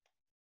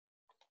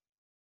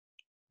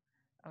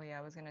Oh yeah,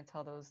 I was gonna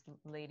tell those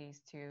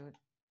ladies to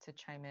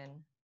chime in.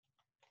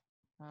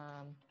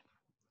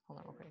 Hold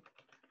on real quick.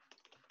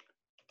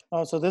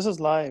 Oh, so this is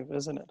live,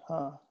 isn't it?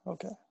 Huh?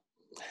 Okay.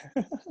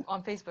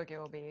 On Facebook it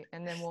will be,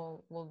 and then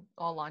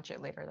I'll launch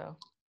it later though.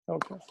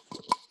 Okay.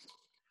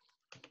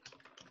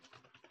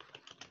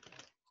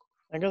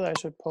 I guess I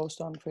should post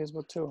on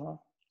Facebook too, huh?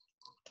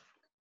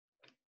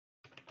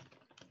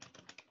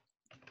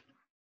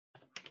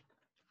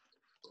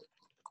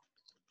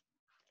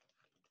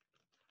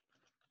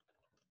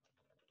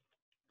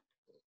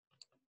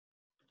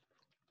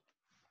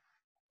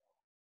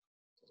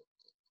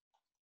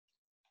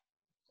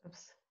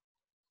 Oops.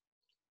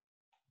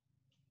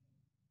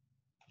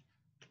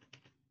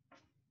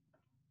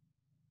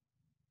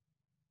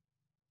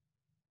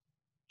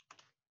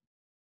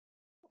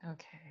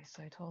 Okay,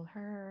 so I told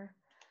her,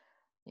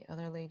 the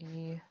other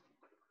lady.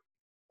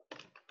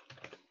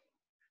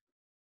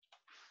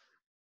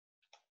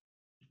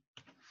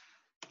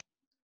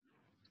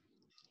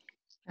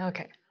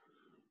 Okay.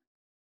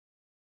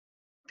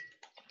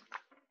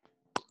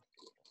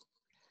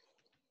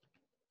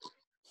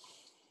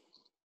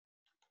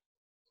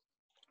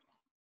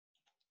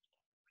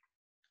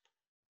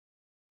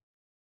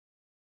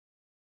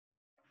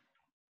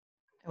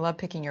 I love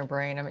picking your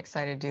brain. I'm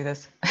excited to do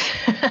this.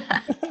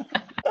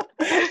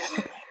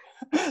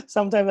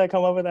 Sometimes I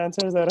come up with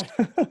answers that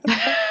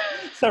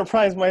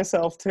surprise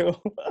myself too.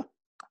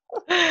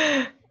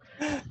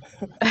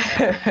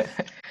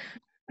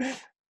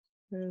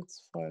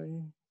 It's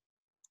funny.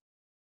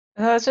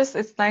 No,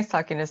 it's nice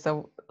talking to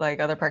some like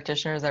other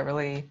practitioners that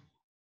really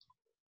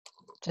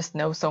just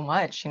know so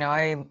much. You know,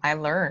 I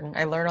learn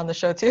on the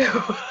show too.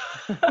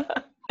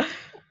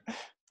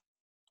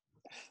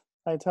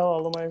 I tell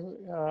all of my,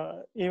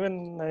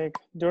 even like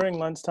during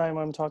lunchtime,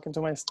 I'm talking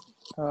to my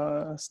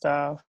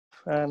staff,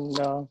 and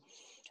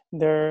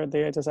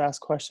they just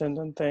ask questions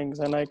and things,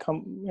 and I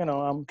come,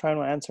 I'm trying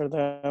to answer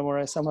them, or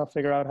I somehow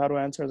figure out how to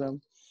answer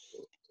them,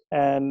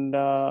 and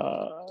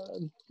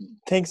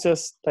things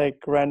just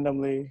like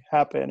randomly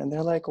happen, and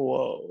they're like,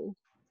 "Whoa,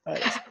 that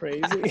is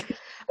crazy."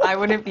 I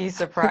wouldn't be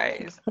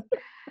surprised.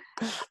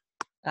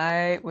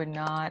 I would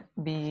not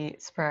be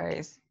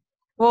surprised.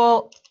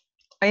 Well,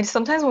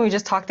 sometimes when we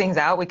just talk things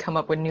out, we come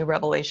up with new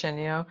revelation,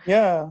 you know?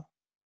 Yeah.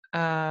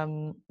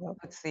 Yep.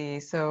 Let's see.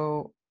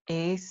 So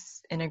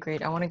ACE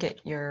integrate, I want to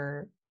get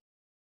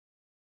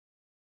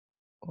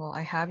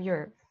I have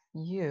you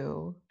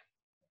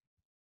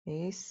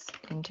ACE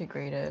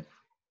integrative.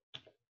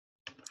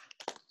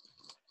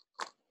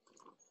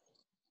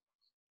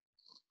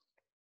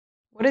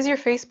 What is your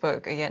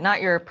Facebook again?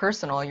 Not your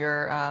personal,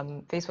 your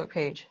Facebook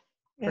page.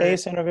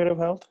 ACE Integrative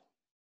Health.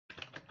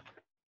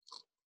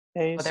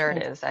 Oh, there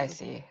it is. I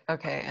see.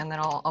 Okay, and then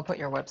I'll put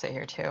your website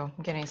here too.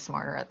 I'm getting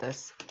smarter at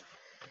this.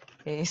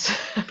 ACE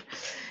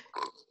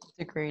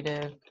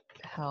integrative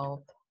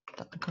health.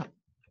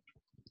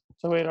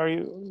 So wait,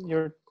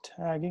 you're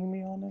tagging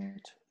me on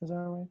it? Is that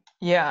right?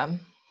 Yeah,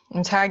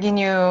 I'm tagging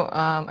you.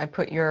 I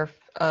put your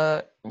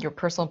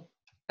personal.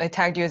 I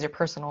tagged you as your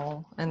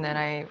personal, and then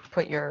I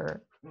put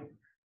your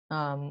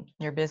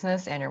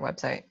business and your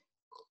website.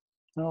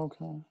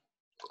 Okay.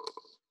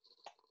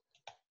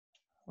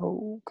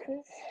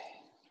 Okay.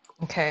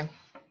 Okay.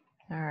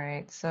 All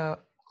right. So.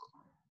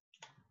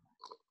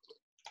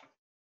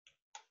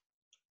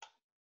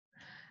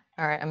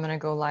 All right, I'm going to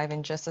go live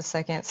in just a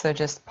second. So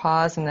just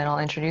pause and then I'll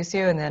introduce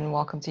you and then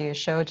welcome to your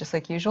show just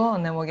like usual,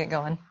 and then we'll get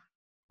going.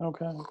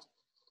 Okay.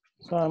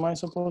 So am I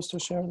supposed to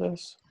share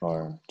this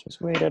or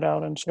just wait it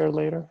out and share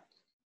later?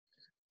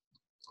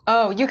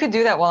 Oh, you could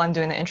do that while I'm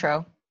doing the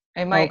intro.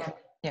 It might, Okay.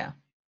 Yeah.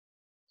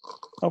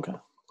 Okay.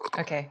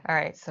 Okay, all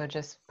right. So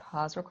just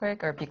pause real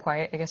quick or be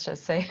quiet, I guess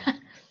just say.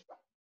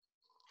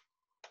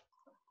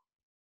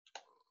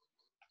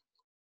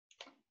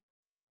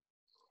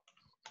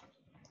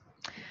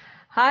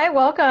 Hi,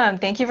 welcome.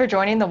 Thank you for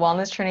joining the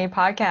Wellness Trinity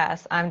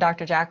podcast. I'm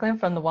Dr. Jacqueline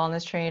from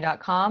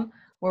thewellnesstrinity.com,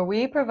 where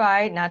we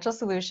provide natural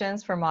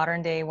solutions for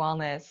modern day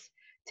wellness.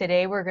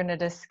 Today, we're going to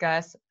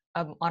discuss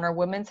on our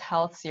Women's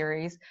Health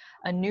series,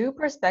 a new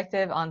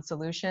perspective on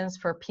solutions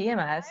for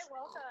PMS,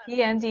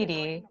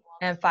 PMDD,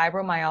 and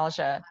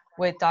Fibromyalgia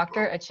with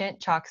Dr. Achint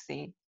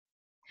Choksy.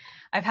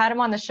 I've had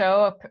him on the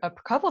show a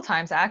couple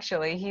times,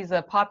 actually. He's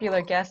a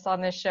popular guest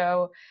on this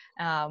show.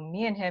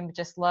 Me and him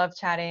just love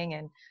chatting,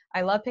 and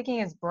I love picking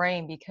his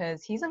brain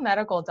because he's a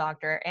medical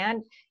doctor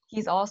and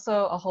he's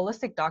also a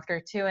holistic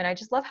doctor too. And I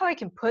just love how he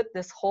can put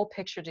this whole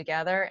picture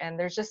together. And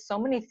there's just so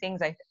many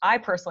things I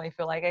personally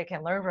feel like I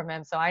can learn from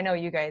him. So I know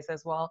you guys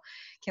as well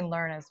can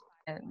learn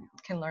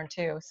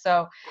too.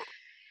 So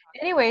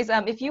anyways,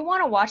 if you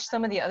want to watch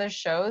some of the other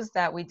shows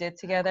that we did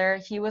together,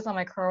 he was on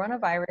my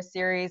coronavirus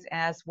series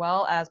as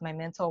well as my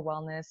mental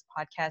wellness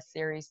podcast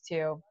series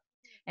too.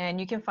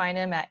 And you can find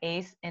him at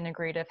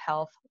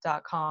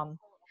aceintegrativehealth.com.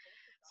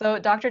 So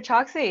Dr.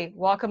 Choksy,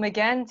 welcome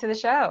again to the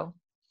show.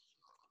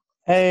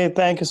 Hey,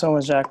 thank you so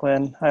much,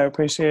 Jacqueline. I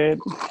appreciate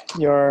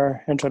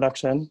your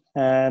introduction,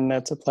 and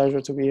it's a pleasure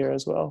to be here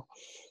as well.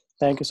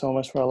 Thank you so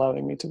much for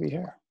allowing me to be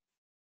here.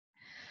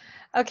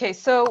 Okay,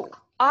 so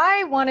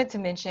I wanted to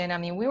mention, I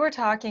mean, we were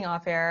talking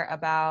off air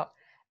about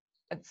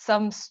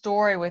some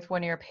story with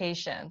one of your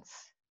patients,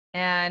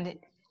 and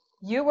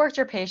you worked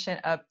your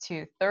patient up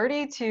to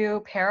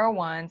 32 para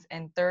 1s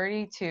and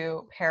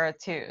 32 para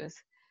 2s.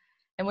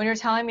 And when you're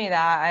telling me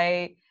that,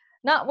 I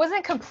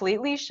wasn't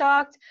completely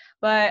shocked,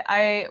 but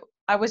I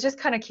was just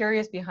kind of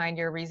curious behind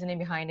your reasoning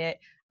behind it.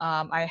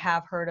 I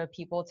have heard of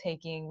people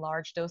taking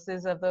large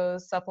doses of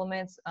those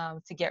supplements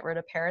to get rid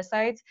of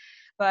parasites,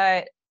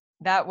 but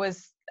that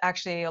was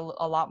actually a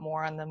lot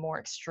more on the more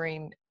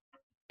extreme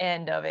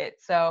end of it.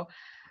 So,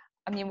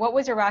 I mean, what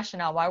was your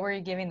rationale? Why were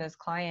you giving this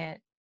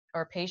client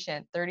or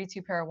patient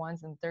 32 para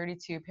 1s and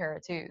 32 para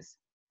 2s?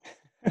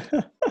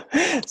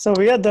 So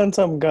we had done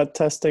some gut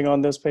testing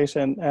on this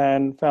patient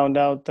and found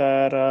out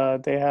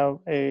that they have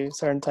a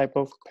certain type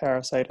of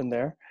parasite in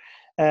there.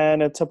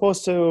 And it's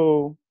supposed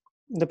to,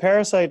 the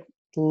parasite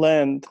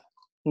length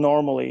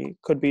normally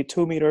could be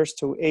 2 meters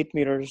to 8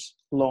 meters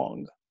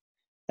long.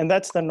 And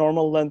that's the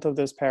normal length of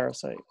this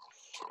parasite.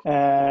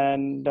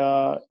 And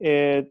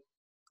it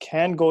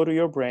can go to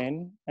your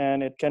brain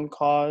and it can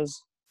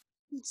cause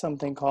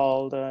something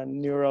called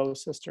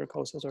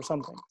neurocysticercosis or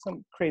something,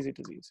 some crazy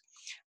disease.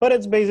 But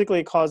it's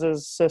basically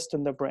causes cyst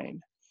in the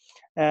brain.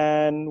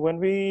 And when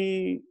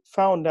we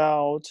found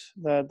out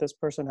that this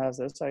person has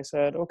this, I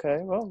said, okay,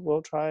 well,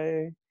 we'll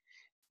try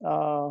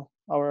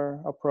our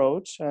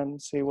approach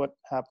and see what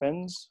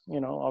happens.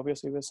 You know,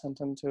 obviously we sent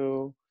him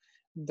to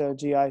the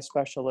GI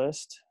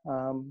specialist.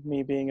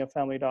 Me being a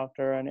family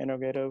doctor and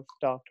integrative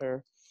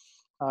doctor,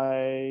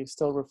 I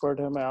still referred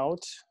him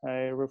out.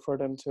 I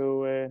referred him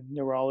to a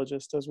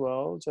neurologist as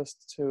well,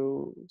 just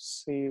to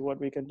see what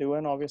we can do.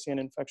 And obviously an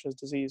infectious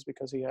disease,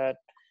 because he had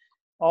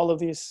all of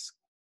these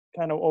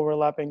kind of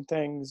overlapping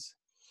things.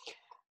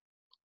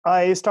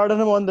 I started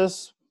him on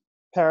this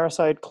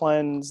parasite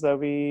cleanse that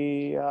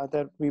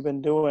we've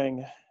been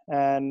doing,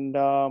 and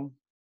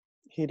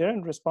he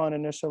didn't respond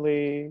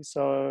initially.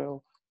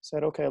 So I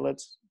said, okay,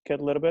 let's get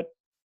a little bit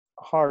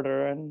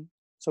harder. And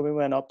so we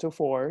went up to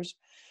 4s.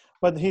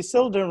 But he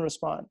still didn't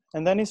respond.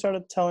 And then he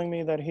started telling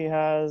me that he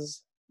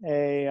has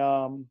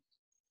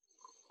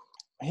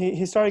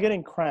he started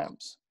getting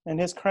cramps. And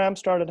his cramps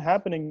started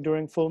happening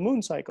during full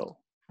moon cycle.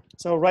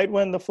 So right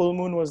when the full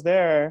moon was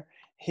there,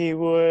 he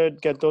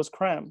would get those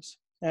cramps.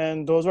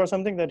 And those were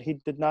something that he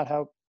did not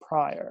have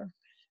prior.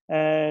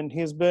 And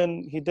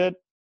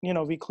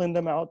we cleaned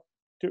them out.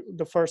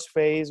 The first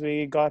phase,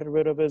 we got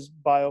rid of his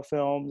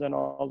biofilms and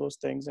all those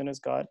things in his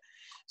gut.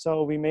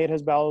 So we made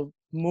his bowel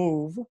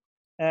move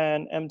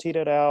and emptied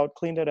it out,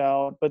 cleaned it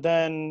out. But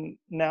then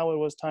now it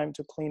was time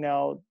to clean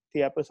out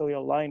the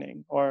epithelial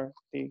lining or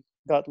the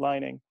gut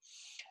lining.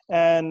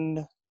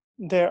 And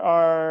there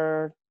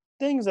are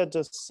things that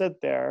just sit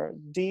there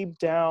deep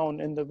down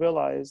in the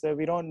villi that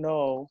we don't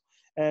know,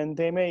 and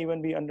they may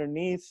even be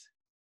underneath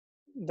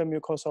the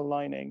mucosal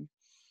lining.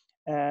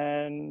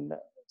 And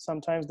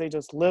sometimes they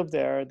just live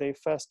there, they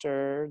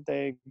fester,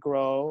 they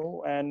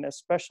grow, and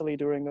especially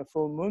during a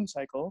full moon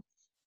cycle,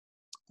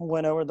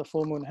 whenever the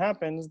full moon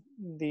happens,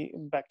 the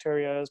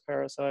bacteria,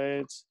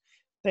 parasites,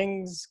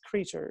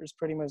 creatures,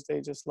 pretty much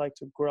they just like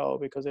to grow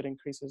because it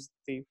increases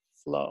the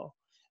flow.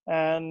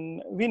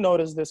 And we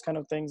notice this kind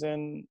of things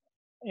in,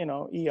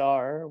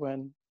 ER,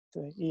 when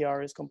the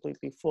ER is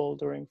completely full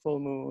during full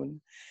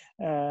moon,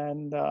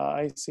 and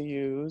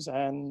ICUs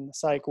and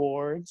psych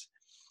wards.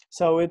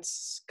 So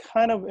it's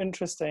kind of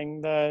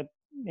interesting that,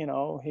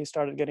 he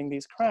started getting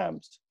these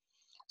cramps.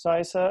 So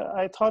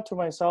I thought to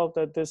myself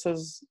that this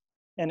is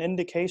an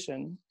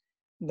indication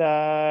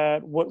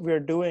that what we're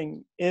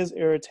doing is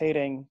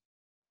irritating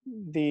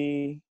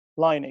the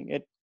lining.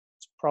 It's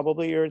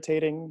probably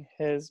irritating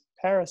his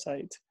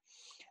parasite.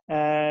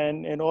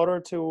 And in order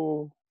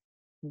to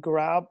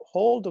grab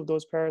hold of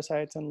those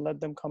parasites and let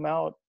them come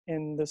out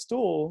in the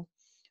stool,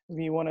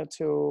 we wanted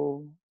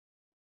to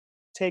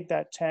take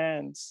that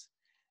chance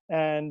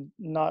and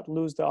not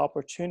lose the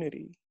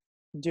opportunity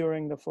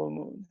during the full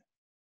moon.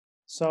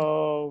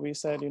 So we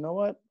said, you know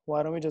what,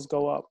 why don't we just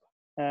go up?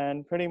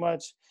 And pretty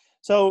much,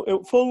 full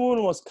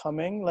moon was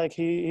coming. Like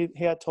he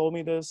had told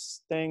me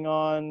this thing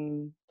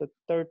on the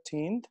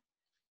 13th,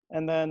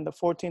 and then the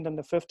 14th and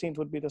the 15th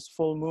would be this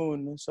full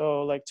moon.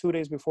 So like 2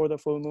 days before the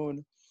full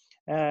moon.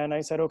 And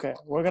I said, okay,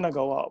 we're going to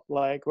go up.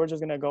 Like, we're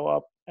just going to go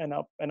up and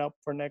up and up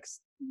for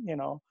next,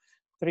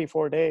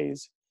 3-4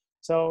 days.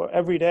 So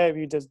every day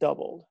we just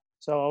doubled.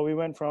 So we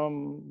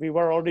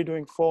were already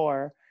doing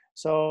 4.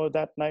 So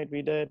that night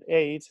we did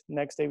 8.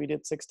 Next day we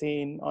did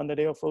 16. On the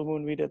day of full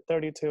moon, we did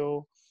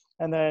 32.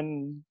 And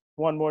then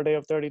one more day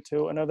of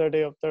 32, another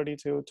day of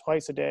 32,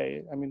 twice a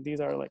day. I mean, these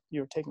are like,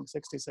 you're taking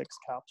 66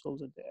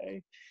 capsules a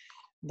day.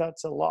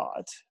 That's a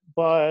lot,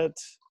 but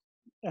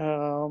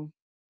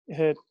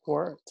it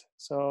worked.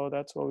 So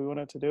that's what we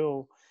wanted to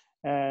do.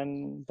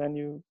 And then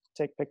you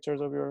take pictures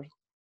of your,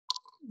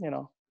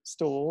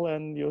 stool,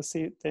 and you'll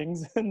see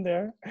things in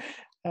there.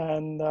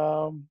 And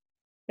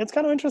it's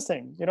kind of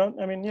interesting.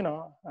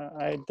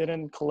 I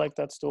didn't collect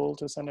that stool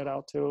to send it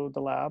out to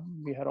the lab.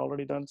 We had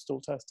already done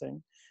stool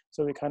testing.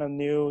 So we kind of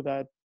knew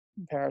that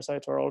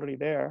parasites were already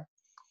there.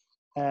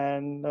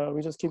 And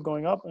we just keep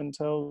going up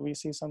until we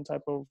see some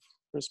type of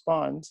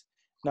response.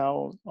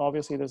 Now,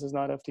 obviously, this is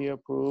not FDA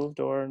approved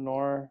or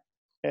nor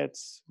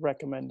it's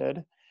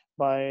recommended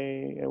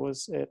it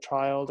was a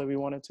trial that we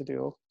wanted to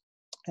do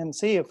and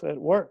see if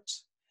it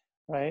works,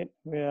 right?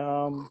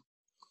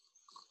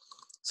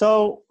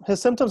 So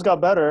his symptoms got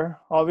better,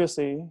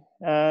 obviously,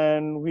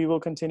 and we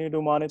will continue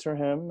to monitor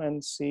him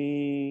and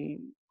see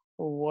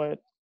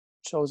what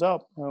shows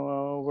up.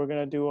 We're going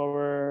to do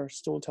our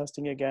stool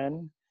testing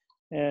again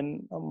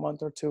in a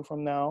month or two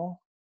from now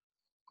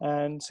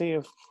and see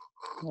if,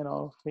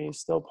 if he's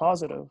still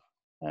positive.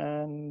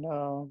 And,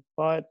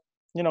 but,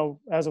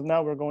 as of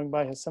now, we're going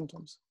by his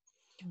symptoms.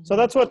 So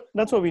that's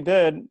what we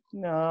did,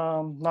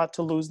 not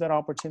to lose that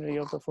opportunity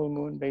of the full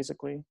moon,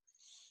 basically.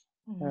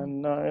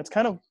 And it's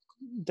kind of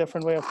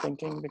different way of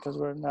thinking because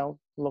we're now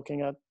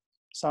looking at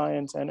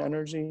science and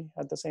energy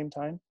at the same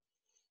time,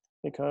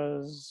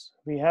 because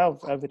we have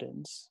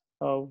evidence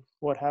of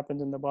what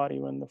happens in the body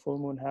when the full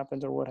moon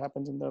happens or what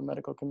happens in the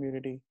medical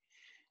community.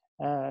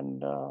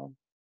 And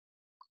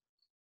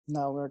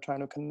now we're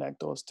trying to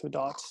connect those two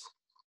dots.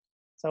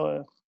 So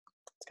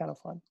it's kind of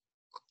fun.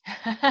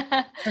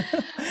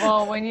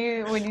 Well, when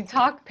you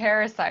talk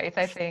parasites,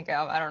 I think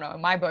I don't know.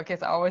 In my book,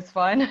 it's always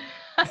fun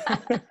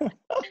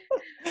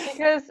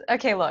because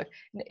okay, look,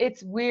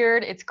 it's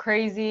weird, it's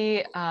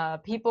crazy.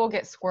 People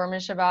get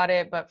squirmish about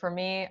it, but for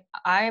me,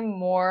 I'm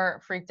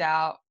more freaked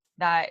out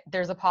that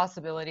there's a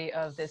possibility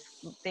of this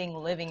thing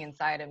living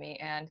inside of me.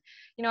 And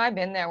I've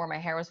been there where my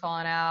hair was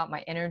falling out,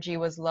 my energy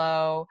was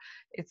low.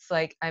 It's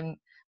like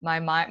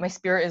my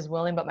spirit is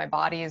willing, but my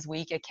body is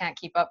weak. It can't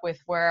keep up with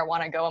where I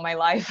want to go in my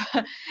life.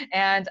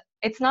 And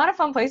it's not a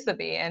fun place to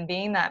be. And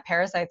being that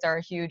parasites are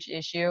a huge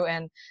issue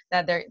and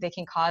that they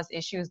can cause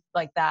issues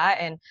like that.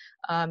 And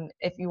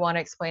if you want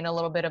to explain a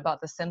little bit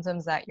about the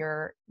symptoms that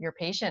your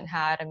patient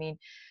had, I mean,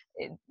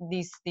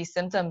 these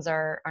symptoms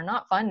are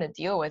not fun to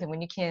deal with. And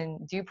when you can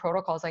do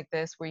protocols like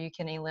this where you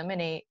can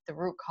eliminate the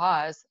root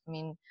cause, I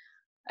mean,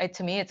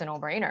 to me, it's a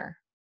no-brainer.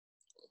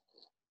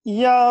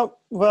 Yeah,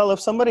 well, if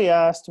somebody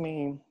asked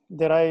me,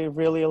 did I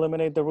really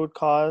eliminate the root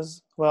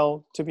cause?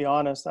 Well, to be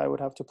honest, I would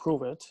have to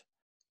prove it.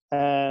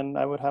 And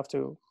I would have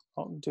to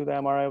do the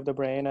MRI of the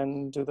brain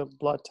and do the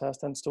blood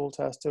test and stool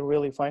test to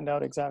really find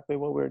out exactly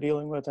what we're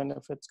dealing with and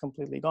if it's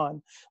completely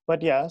gone.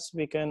 But yes,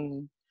 we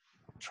can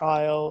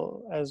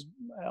trial as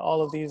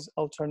all of these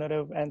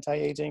alternative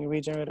anti-aging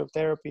regenerative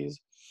therapies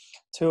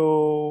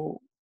to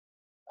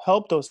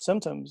help those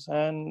symptoms.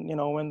 And,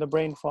 when the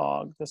brain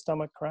fog, the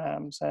stomach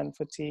cramps and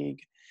fatigue,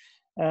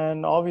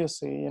 and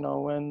obviously,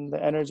 when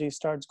the energy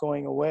starts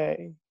going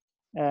away,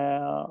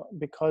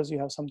 because you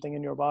have something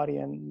in your body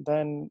and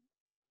then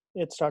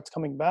it starts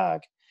coming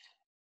back,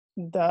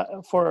 that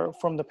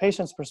from the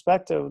patient's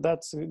perspective,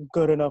 that's a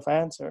good enough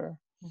answer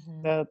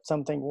that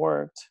something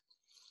worked.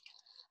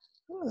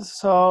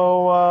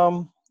 So,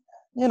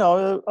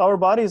 our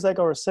body is like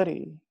our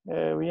city.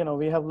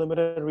 We have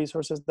limited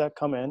resources that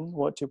come in.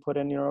 What you put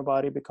in your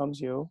body becomes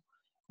you,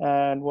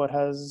 and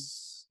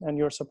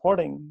you're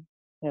supporting,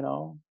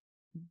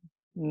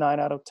 9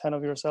 out of 10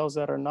 of your cells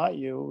that are not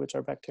you, which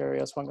are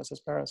bacteria, funguses,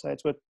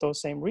 parasites, with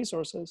those same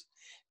resources,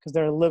 because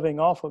they're living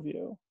off of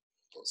you.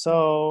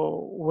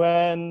 So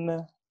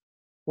when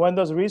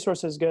those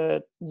resources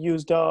get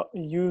used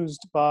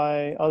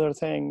by other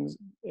things,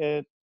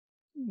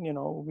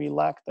 we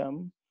lack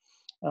them.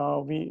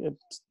 We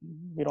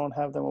don't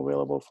have them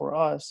available for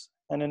us,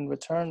 and in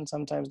return,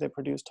 sometimes they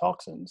produce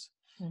toxins.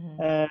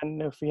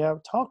 And if we have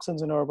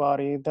toxins in our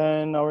body,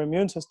 then our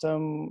immune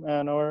system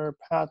and our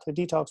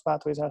detox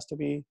pathways has to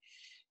be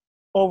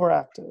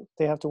overactive.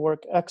 They have to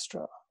work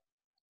extra.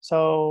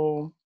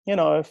 So,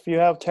 if you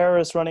have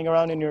terrorists running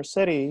around in your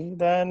city,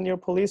 then your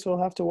police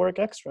will have to work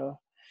extra.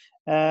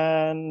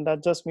 And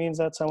that just means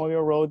that some of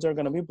your roads are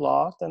going to be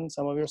blocked and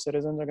some of your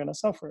citizens are going to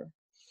suffer.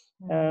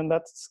 And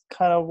that's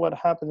kind of what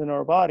happens in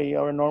our body.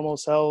 Our normal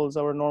cells,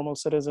 our normal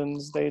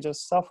citizens, they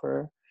just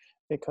suffer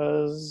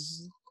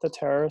because the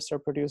terrorists are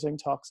producing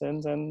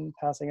toxins and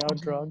passing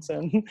out drugs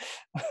and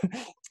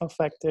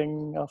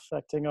affecting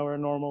our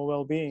normal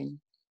well-being,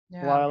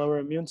 while our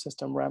immune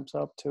system ramps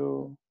up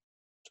to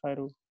try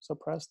to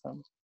suppress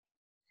them.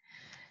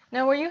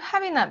 Now, were you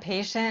having that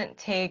patient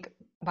take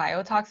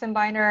biotoxin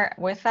binder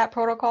with that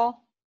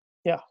protocol?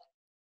 Yeah.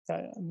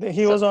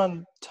 He was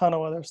on a ton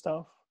of other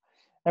stuff.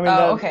 I mean,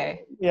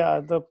 okay. Yeah,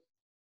 the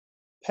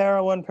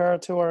para 1, para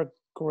 2 are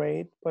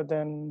great, but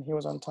then he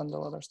was on tons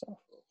of other stuff.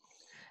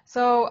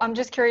 So I'm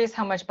just curious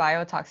how much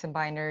biotoxin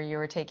binder you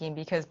were taking,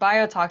 because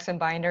biotoxin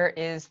binder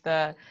is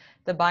the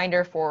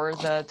binder for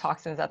the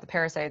toxins that the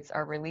parasites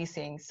are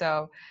releasing.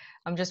 So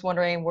I'm just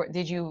wondering,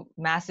 did you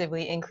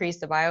massively increase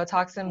the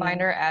biotoxin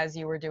binder as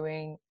you were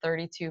doing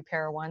 32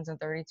 para 1s and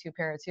 32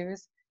 para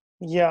 2s?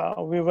 Yeah,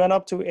 we went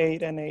up to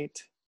 8 and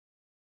 8.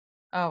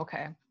 Oh,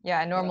 okay.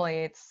 Yeah, normally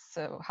it's,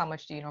 so how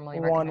much do you normally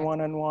recommend? 1,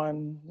 1, and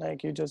 1.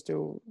 Like you just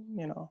do,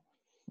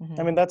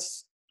 I mean,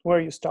 that's where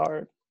you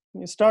start.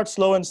 You start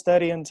slow and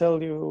steady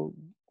until you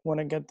want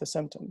to get the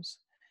symptoms.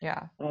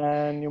 Yeah.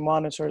 And you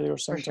monitor your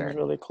symptoms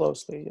really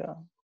closely. Yeah.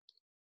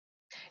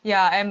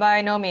 Yeah, and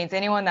by no means,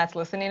 anyone that's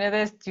listening to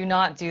this, do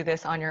not do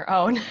this on your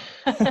own.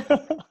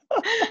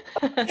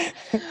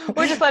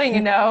 We're just letting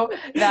you know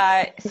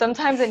that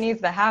sometimes it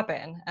needs to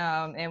happen.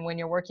 And when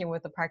you're working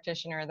with a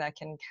practitioner that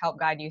can help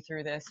guide you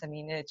through this, I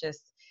mean,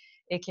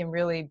 it can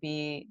really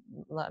be,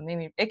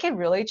 maybe it can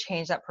really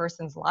change that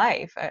person's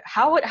life.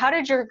 How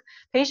did your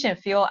patient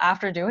feel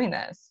after doing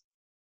this?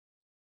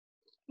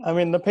 I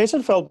mean, the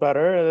patient felt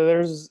better.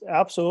 There's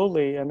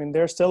absolutely, I mean,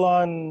 they're still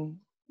on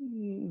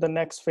the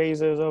next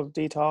phases of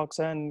detox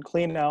and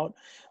clean out,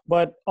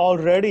 but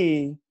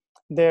already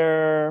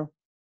they're,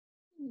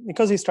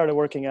 because he started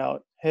working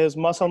out, his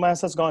muscle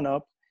mass has gone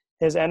up,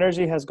 his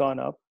energy has gone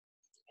up.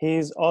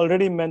 He's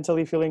already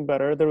mentally feeling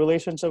better. The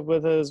relationship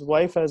with his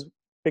wife has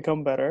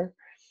become better.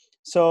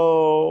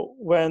 So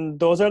when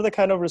those are the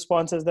kind of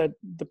responses that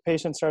the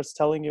patient starts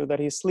telling you, that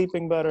he's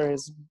sleeping better,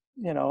 his,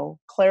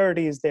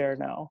 clarity is there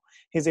now.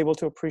 He's able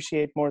to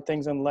appreciate more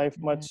things in life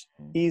much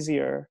Mhm.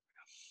 easier.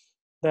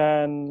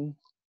 Then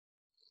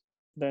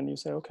you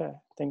say, okay,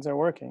 things are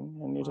working,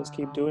 and you just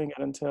keep Wow. doing it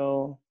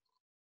until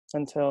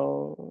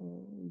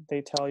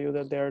they tell you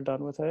that they're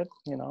done with it.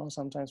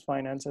 Sometimes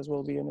finances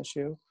will be an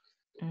issue,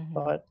 Hmm.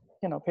 but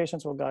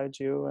patients will guide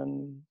you,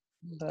 and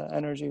the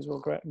energies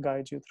will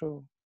guide you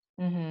through.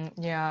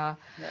 Yeah.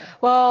 Yeah.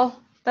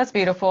 Well, that's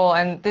beautiful.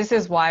 And this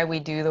is why we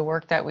do the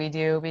work that we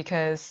do,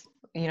 because,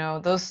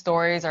 those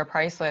stories are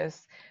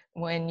priceless.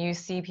 When you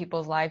see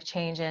people's life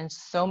change in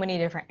so many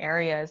different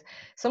areas,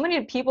 so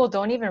many people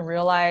don't even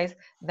realize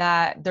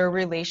that their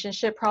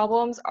relationship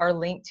problems are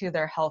linked to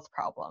their health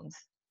problems.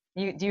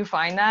 Do you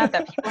find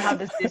that people have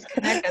this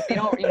disconnect that they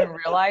don't even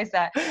realize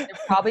that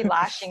they're probably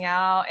lashing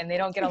out and they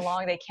don't get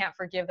along, they can't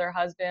forgive their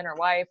husband or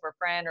wife or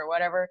friend or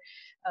whatever,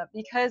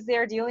 because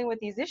they're dealing with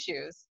these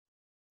issues.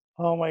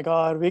 Oh my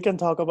God, we can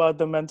talk about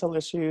the mental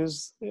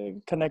issues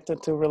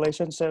connected to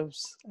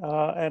relationships,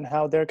 and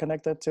how they're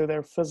connected to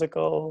their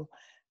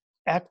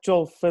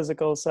actual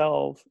physical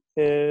self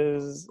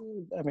is,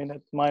 I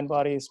mean, mind,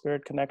 body,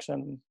 spirit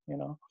connection,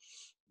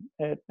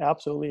 it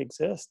absolutely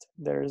exists.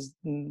 There's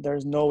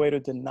no way to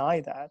deny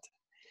that.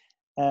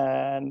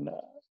 And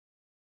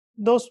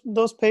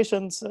those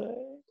patients,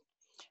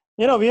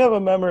 we have a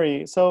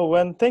memory. So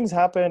when things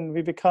happen,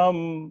 we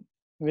become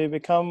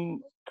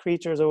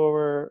creatures of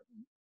our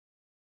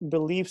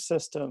belief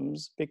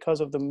systems because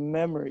of the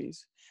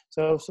memories.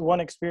 So if one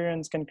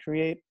experience can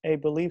create a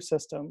belief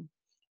system,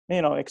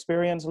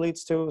 experience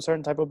leads to a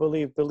certain type of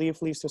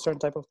belief leads to a certain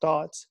type of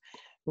thoughts.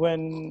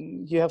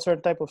 When you have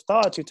certain type of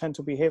thoughts, you tend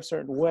to behave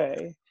certain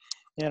way.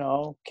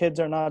 Kids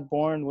are not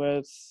born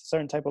with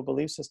certain type of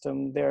belief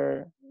system.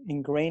 They're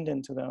ingrained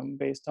into them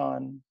based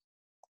on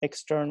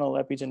external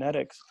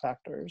epigenetics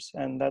factors,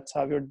 and that's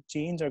how your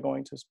genes are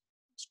going to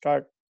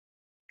start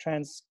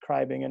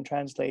transcribing and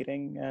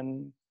translating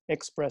and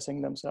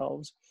expressing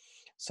themselves.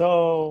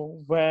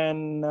 So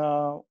when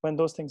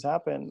those things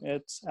happen,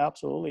 it's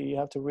absolutely, you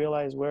have to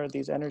realize where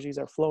these energies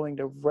are flowing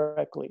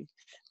directly,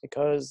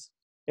 because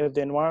if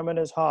the environment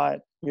is hot,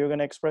 you're going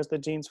to express the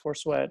genes for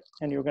sweat,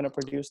 and you're going to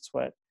produce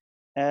sweat,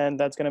 and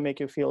that's going to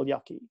make you feel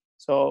yucky.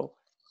 So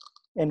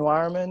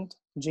environment,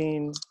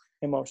 genes,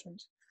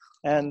 emotions,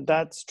 and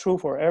that's true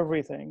for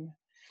everything.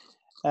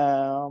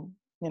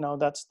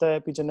 That's the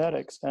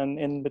epigenetics, and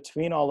in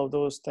between all of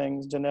those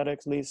things,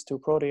 genetics leads to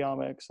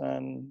proteomics,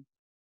 and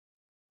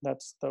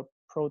that's the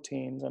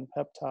proteins and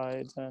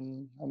peptides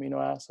and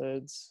amino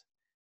acids.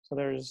 So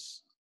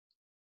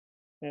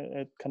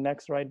it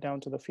connects right down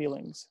to the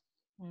feelings.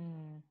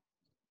 Mm,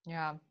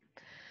 yeah.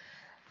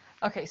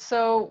 Okay,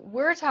 so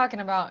we're talking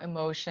about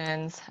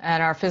emotions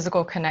and our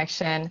physical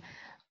connection.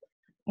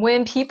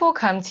 When people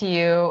come to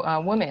you,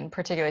 women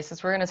particularly,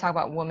 since we're going to talk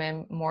about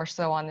women more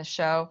so on the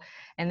show,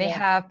 and they Yeah,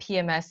 have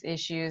PMS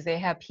issues, they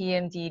have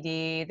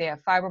PMDD, they have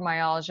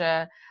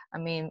fibromyalgia. I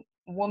mean,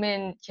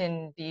 women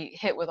can be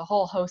hit with a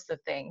whole host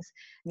of things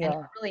and yeah.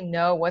 not really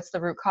know what's the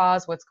root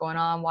cause, what's going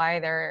on, why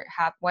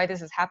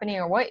this is happening,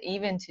 or what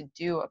even to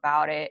do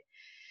about it.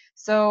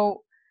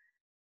 So,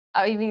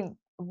 I mean,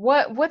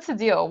 what's the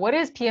deal? What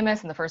is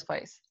PMS in the first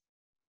place?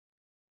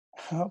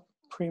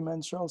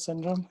 Premenstrual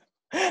syndrome.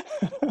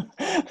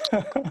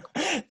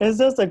 It's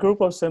just a group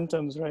of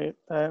symptoms, right?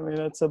 I mean,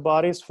 it's a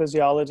body's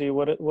physiology,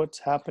 what's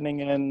happening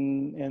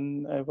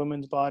in a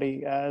woman's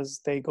body as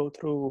they go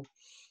through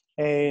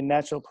a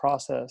natural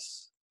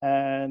process.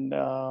 And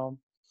a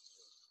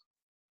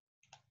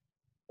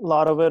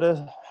lot of it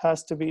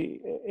has to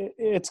be,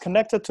 it's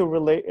connected to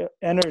relate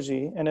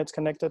energy, and it's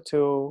connected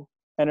to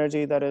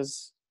energy that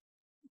is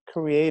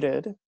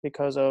created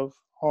because of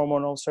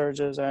hormonal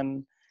surges,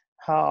 and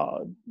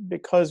how,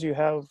 because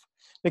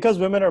because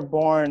women are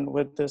born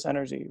with this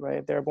energy,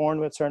 right? They're born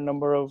with a certain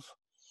number of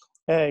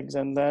eggs,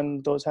 and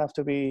then those have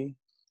to be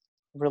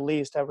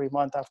released every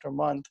month after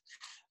month.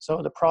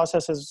 So the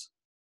process is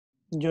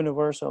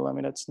universal. I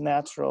mean, it's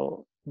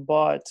natural,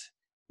 but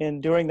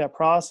during that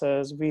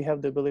process, we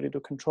have the ability to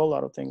control a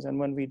lot of things. And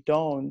when we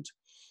don't,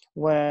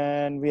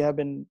 when we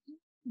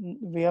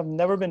have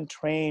never been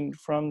trained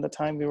from the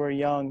time we were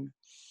young,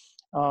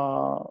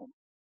 uh,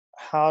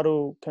 how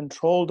to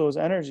control those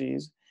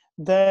energies,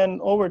 then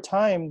over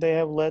time they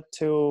have led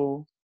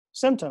to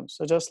symptoms.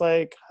 So just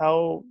like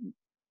how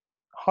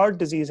heart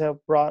disease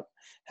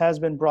has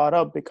been brought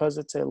up because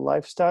it's a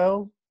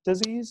lifestyle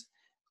disease,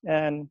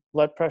 and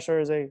blood pressure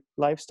is a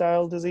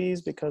lifestyle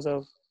disease because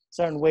of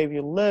certain way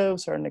you live,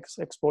 certain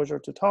exposure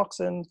to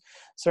toxins,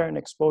 certain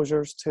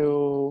exposures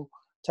to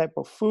type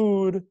of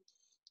food,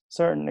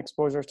 certain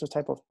exposures to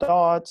type of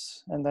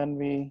thoughts, and then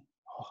we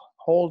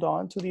hold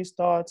on to these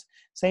thoughts.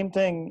 Same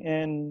thing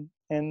in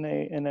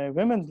a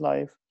woman's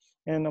life.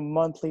 In a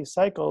monthly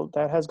cycle,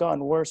 that has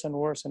gotten worse and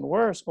worse and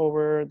worse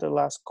over the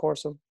last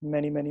course of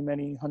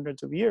many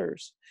hundreds of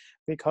years,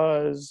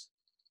 because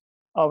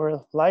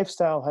our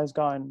lifestyle has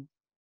gone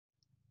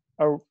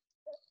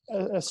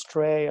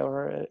astray,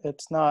 or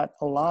it's not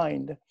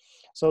aligned.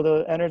 So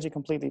the energy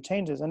completely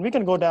changes, and we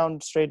can go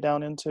straight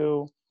down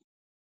into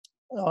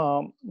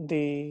um,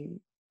 the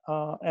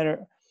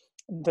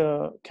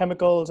the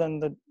chemicals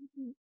and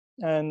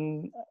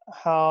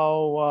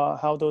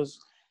how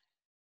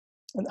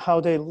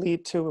they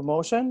lead to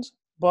emotions.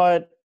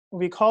 But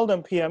we call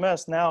them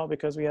PMS now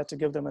because we had to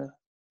give them a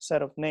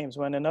set of names.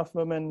 When enough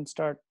women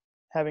start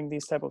having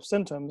these type of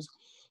symptoms,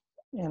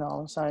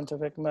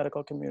 scientific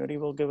medical community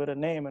will give it a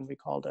name, and we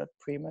call that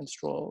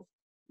premenstrual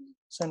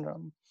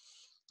syndrome.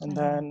 And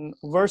then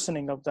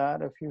worsening of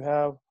that, if you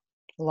have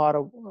a lot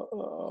of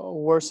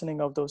worsening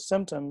of those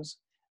symptoms,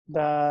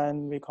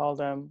 then we call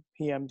them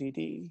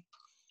PMDD.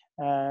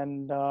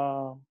 And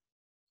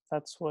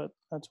that's what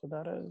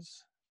that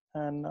is.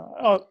 And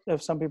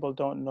if some people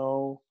don't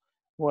know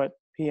what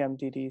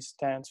PMDD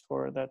stands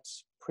for,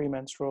 that's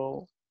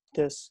premenstrual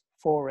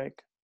dysphoric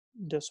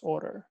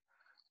disorder.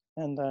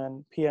 And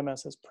then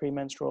PMS is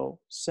premenstrual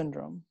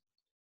syndrome.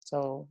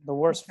 So the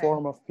worst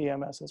form of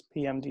PMS is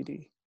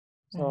PMDD.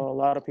 So a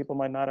lot of people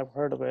might not have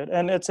heard of it.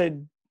 And it's a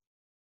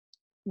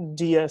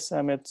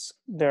DSM,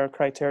 their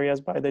criteria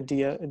is by the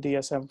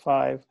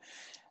DSM-5,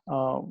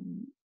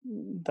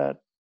 that,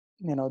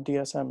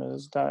 DSM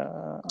is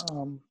the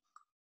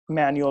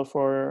manual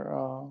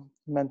for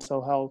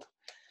mental health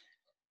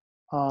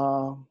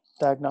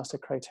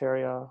diagnostic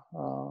criteria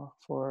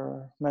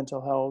for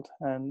mental health.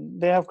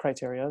 And they have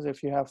criteria.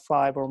 If you have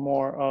 5 or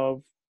more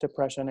of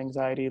depression,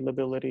 anxiety,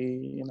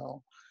 lability,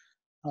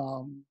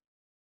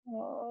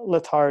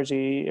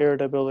 lethargy,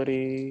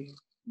 irritability,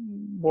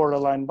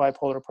 borderline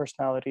bipolar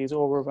personalities,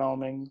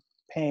 overwhelming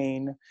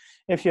pain.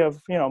 If you have,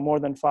 more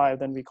than 5,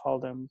 then we call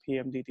them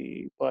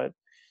PMDD. But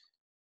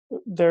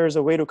there's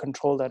a way to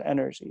control that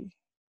energy.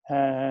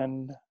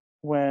 And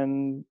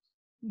when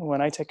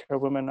I take care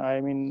of women,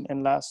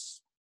 in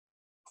last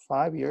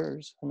 5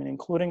 years,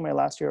 including my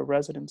last year of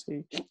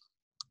residency,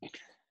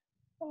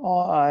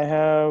 I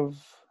have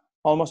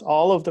almost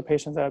all of the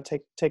patients that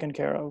I've taken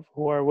care of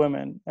who are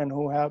women and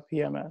who have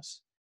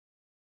PMS.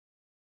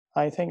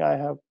 I think I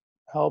have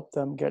helped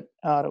them get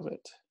out of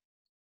it.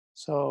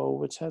 So,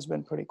 which has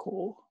been pretty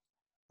cool.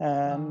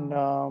 And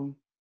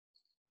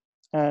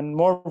and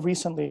more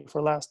recently,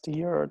 for last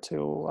year or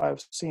two,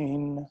 I've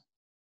seen,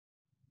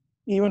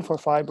 even for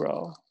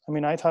fibro.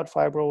 I thought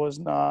fibro was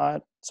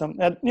not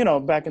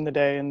back in the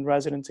day in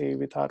residency,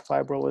 we thought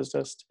fibro was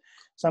just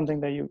something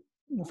that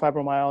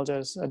fibromyalgia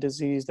is a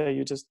disease that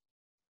you just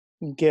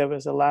give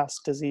as a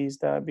last disease,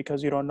 that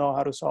because you don't know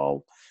how to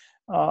solve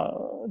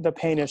the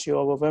pain issue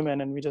of a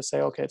woman, and we just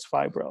say, okay, it's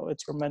fibro,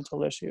 it's your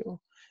mental issue.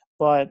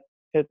 But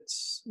it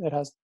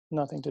has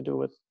nothing to do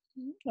with,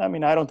 I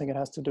don't think it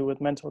has to do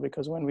with mental,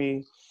 because when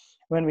we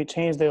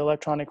change the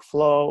electronic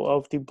flow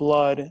of the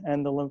blood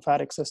and the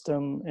lymphatic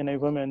system in a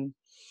woman,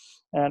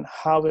 and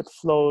how it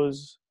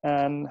flows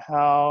and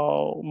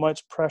how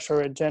much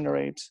pressure it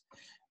generates.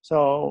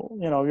 So,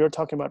 you're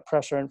talking about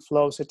pressure and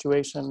flow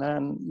situation,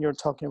 and you're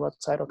talking about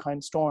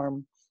cytokine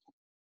storm,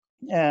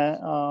 and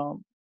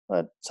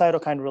but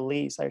cytokine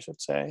release, I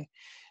should say,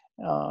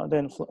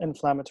 the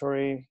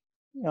inflammatory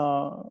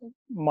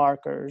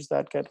markers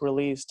that get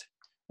released.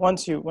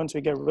 Once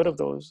we get rid of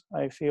those,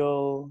 I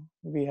feel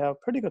we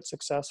have pretty good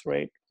success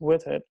rate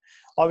with it.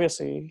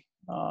 Obviously,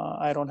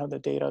 I don't have the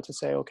data to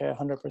say, okay,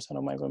 100%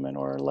 of my women,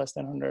 or less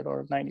than 100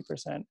 or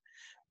 90%,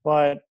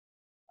 but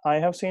I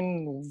have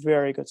seen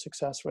very good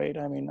success rate.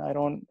 I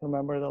don't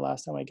remember the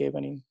last time I gave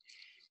any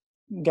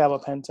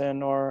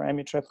gabapentin or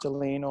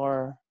amitriptyline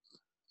or,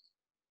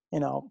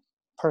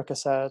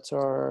 Percocets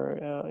or,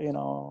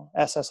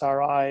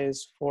 SSRIs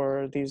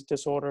for these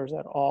disorders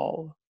at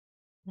all.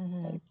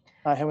 Like,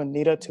 I haven't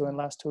needed to in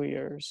the last 2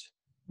 years.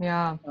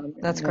 Yeah,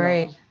 that's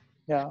great.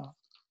 Yeah.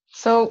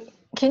 So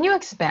can you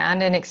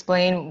expand and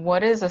explain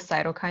what is a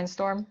cytokine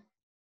storm?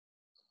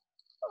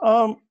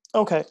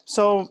 Okay,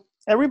 so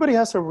everybody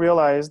has to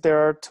realize there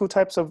are 2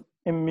 types of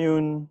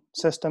immune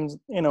systems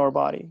in our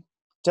body,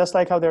 just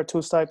like how there are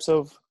 2 types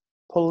of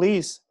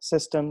police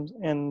systems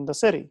in the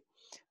city.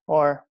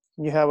 Or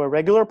you have a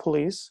regular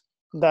police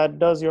that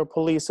does your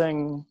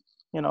policing,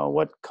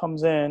 what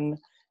comes in,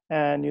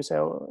 and you say,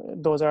 oh,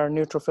 those are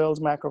neutrophils,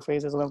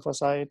 macrophages,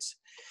 lymphocytes,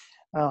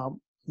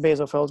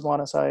 basophils,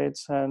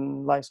 monocytes,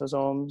 and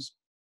lysosomes.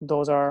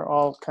 Those are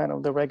all kind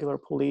of the regular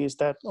police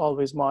that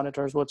always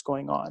monitors what's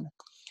going on.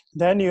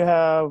 Then you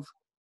have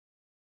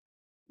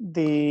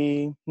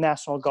the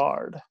National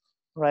Guard,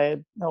 right?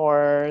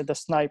 Or the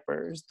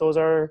snipers. Those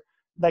are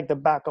like the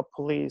backup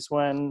police.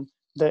 When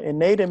the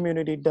innate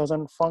immunity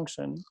doesn't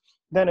function,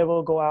 then it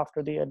will go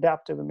after the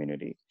adaptive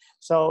immunity.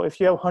 So if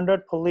you have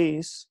 100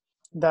 police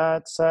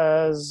that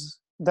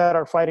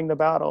are fighting the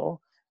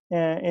battle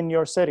in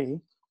your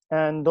city,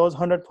 and those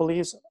 100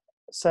 police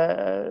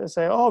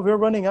say, oh, we're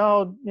running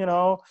out,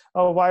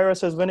 a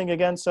virus is winning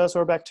against us,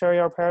 or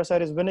bacteria or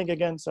parasite is winning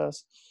against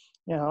us,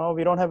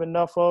 we don't have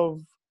enough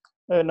of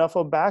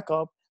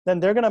backup, then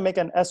they're going to make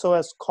an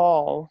SOS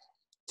call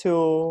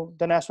to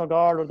the National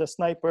Guard or the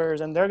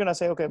snipers, and they're going to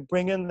say, okay,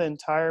 bring in the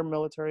entire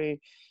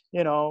military,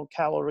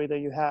 cavalry that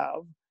you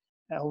have.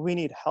 We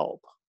need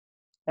help.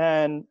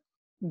 And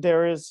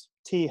there is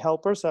T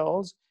helper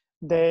cells,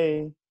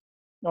 they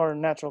are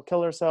natural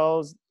killer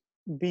cells,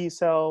 B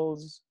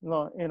cells,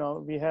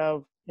 we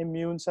have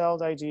immune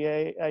cells,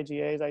 IgAs,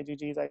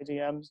 IgGs,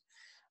 IgMs,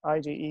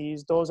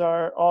 IgEs. Those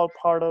are all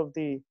part of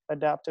the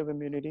adaptive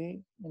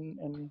immunity,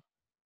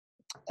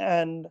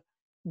 and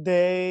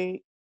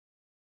they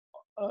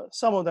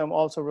some of them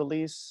also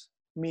release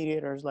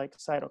mediators like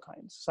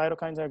cytokines.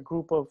 Cytokines are a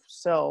group of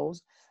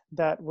cells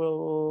that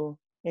will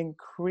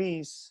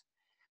increase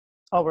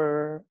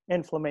our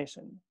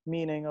inflammation,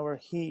 meaning our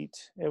heat.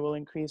 It will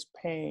increase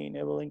pain.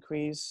 It will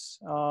increase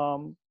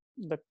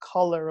the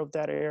color of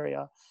that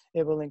area.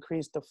 It will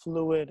increase the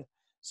fluid.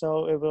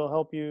 So it will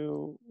help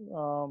you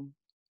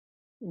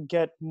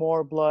get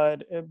more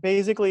blood.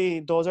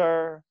 Basically, those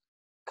are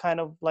kind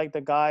of like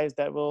the guys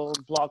that will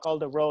block all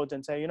the roads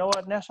and say, you know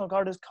what, National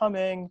Guard is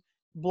coming,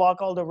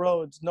 block all the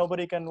roads.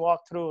 Nobody can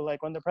walk through.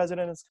 Like when the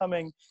president is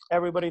coming,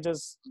 everybody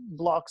just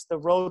blocks the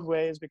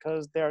roadways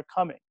because they're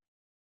coming.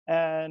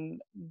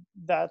 And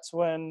that's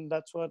what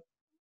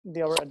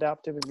our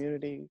adaptive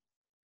immunity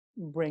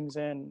brings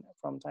in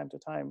from time to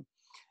time.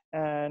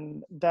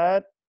 And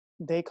that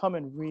they come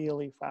in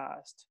really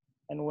fast.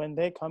 And when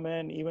they come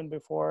in, even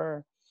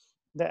before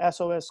the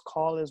SOS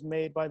call is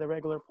made by the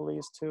regular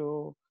police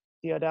to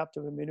the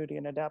adaptive immunity,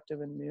 and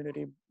adaptive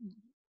immunity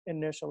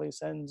initially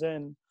sends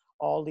in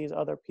all these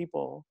other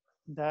people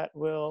that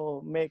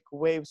will make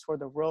waves for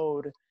the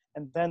road,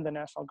 and then the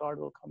National Guard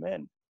will come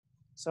in.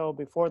 So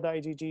before the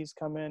IgGs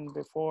come in,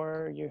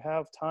 before you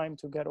have time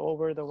to get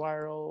over the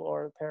viral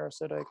or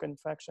parasitic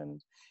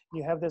infection,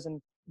 you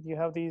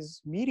have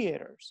these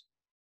mediators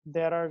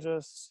that are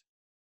just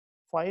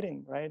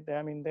fighting, right?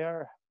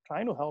 They're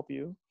trying to help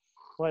you,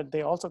 but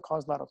they also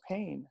cause a lot of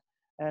pain.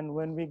 And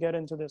when we get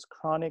into this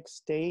chronic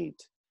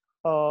state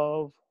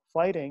of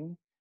fighting,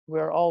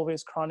 we're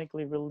always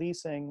chronically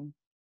releasing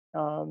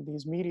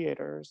these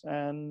mediators,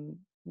 and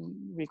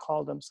we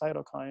call them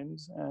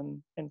cytokines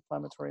and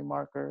inflammatory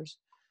markers.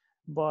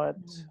 But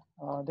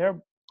there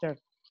are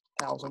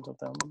thousands of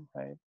them,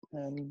 right?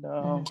 And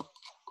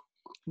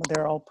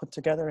they're all put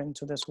together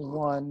into this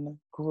one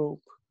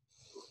group.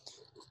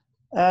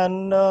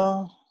 And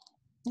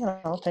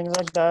things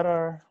like that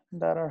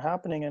are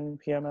happening in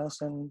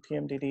PMS and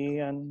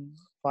PMDD and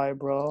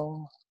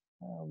fibro.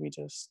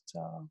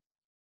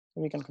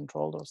 We can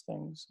control those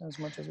things as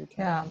much as we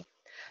can. Yeah.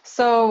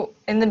 So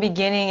in the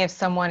beginning, if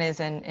someone is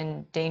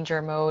in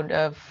danger mode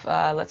of,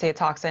 let's say, a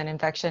toxin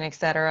infection, et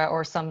cetera,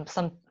 or some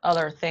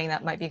other thing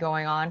that might be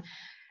going on,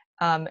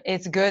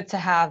 it's good to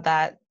have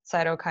that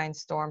cytokine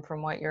storm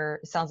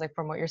it sounds like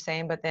from what you're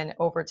saying, but then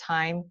over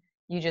time,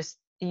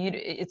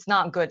 it's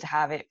not good to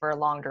have it for a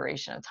long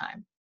duration of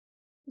time.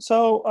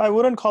 So I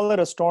wouldn't call it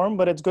a storm,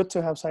 but it's good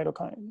to have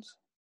cytokines.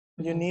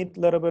 Mm-hmm. You need a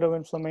little bit of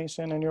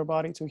inflammation in your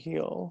body to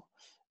heal.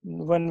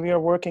 When we are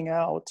working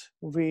out,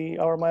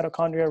 our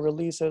mitochondria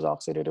releases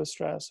oxidative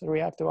stress,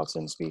 reactive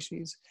oxygen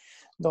species.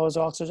 Those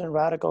oxygen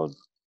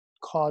radicals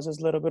causes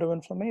a little bit of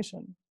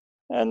inflammation.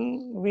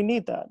 And we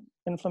need that.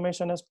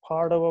 Inflammation is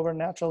part of our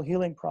natural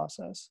healing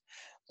process.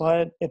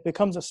 But it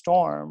becomes a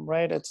storm,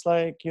 right? It's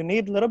like you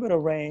need a little bit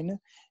of rain,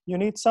 you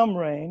need some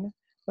rain,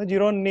 but you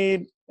don't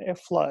need a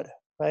flood,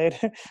 right?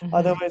 Mm-hmm.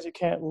 Otherwise, you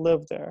can't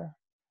live there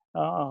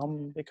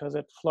because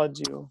it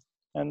floods you.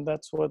 And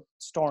that's what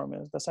storm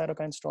is. The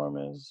cytokine storm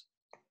is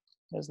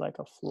like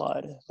a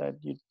flood that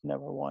you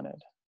never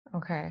wanted.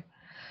 Okay.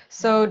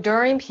 So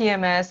during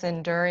PMS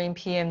and during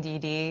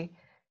PMDD,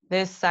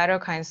 this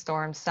cytokine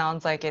storm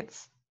sounds like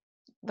it's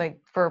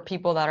like for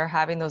people that are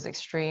having those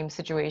extreme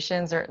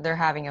situations, they're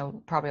having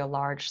probably a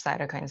large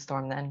cytokine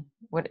storm then.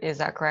 Is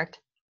that correct?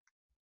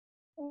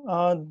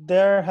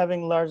 They're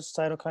having large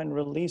cytokine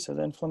releases.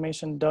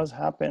 Inflammation does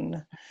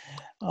happen.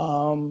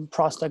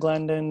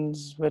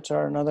 Prostaglandins, which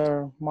are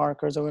another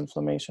markers of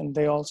inflammation,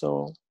 they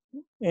also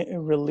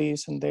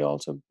release, and they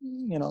also,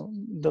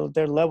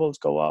 their levels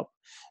go up.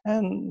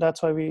 And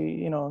that's why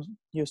we,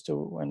 used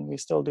to, and we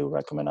still do,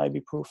 recommend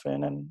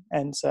ibuprofen and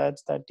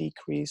NSAIDs that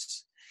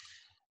decrease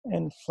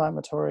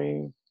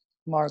inflammatory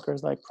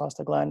markers like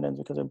prostaglandins,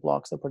 because it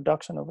blocks the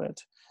production of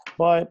it.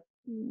 But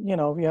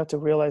we have to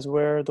realize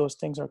where those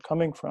things are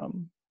coming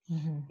from.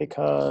 Mm-hmm.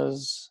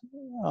 Because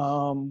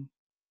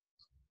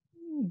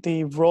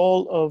the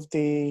role of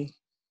the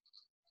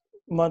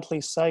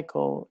monthly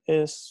cycle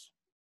is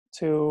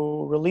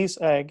to release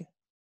egg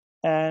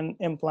and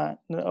implant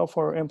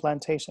for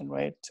implantation,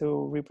 right,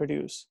 to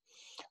reproduce.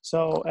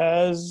 So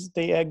as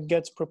the egg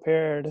gets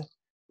prepared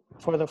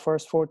for the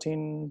first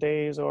 14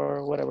 days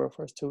or whatever,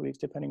 first 2 weeks,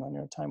 depending on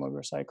your time of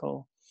your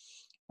cycle,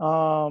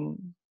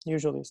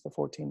 usually it's the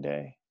 14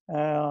 day,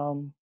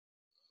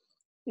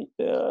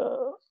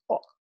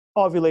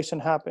 ovulation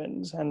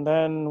happens. And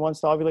then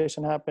once the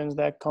ovulation happens,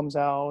 that comes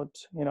out,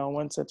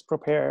 once it's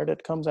prepared,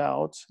 it comes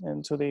out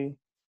into the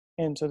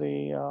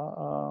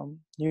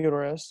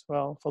uterus,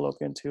 well,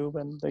 fallopian tube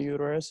and the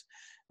uterus,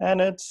 and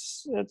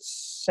it's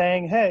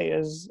saying, hey,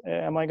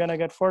 am I going to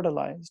get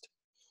fertilized?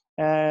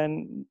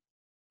 And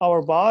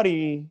our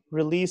body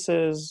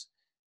releases,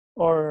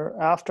 or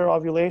after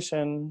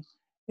ovulation,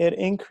 it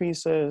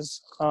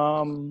increases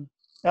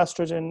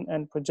estrogen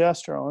and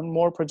progesterone,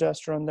 more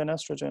progesterone than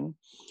estrogen,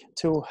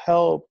 to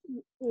help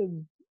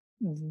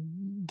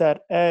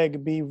that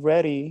egg be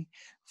ready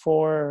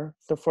for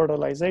the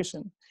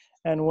fertilization.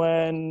 And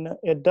when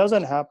it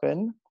doesn't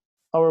happen,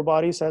 our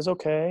body says,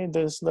 okay,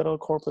 this little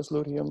corpus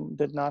luteum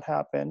did not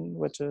happen,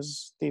 which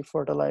is the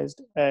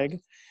fertilized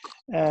egg.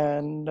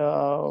 And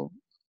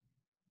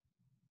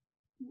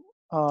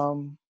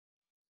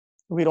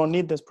we don't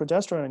need this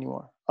progesterone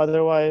anymore.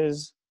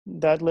 Otherwise,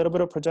 that little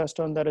bit of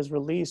progesterone that is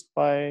released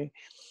by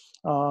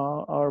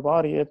our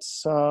body,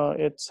 it's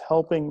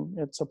helping,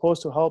 it's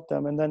supposed to help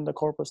them. And then the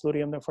corpus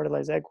luteum, the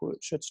fertilized egg,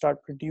 should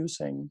start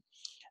producing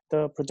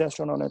the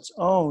progesterone on its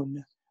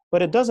own,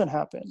 but it doesn't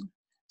happen.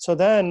 So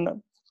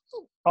then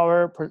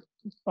our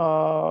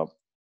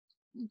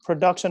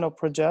production of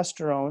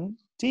progesterone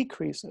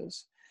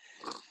decreases.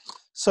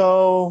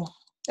 So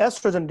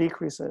estrogen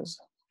decreases.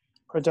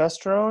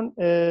 Progesterone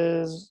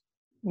is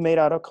made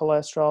out of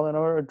cholesterol in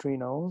our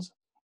adrenals.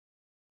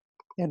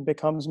 It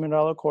becomes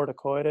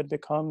mineralocorticoid, it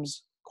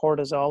becomes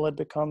cortisol, it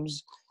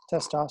becomes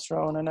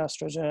testosterone and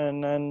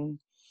estrogen and,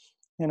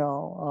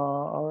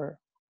 our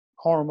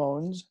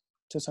hormones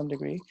to some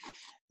degree.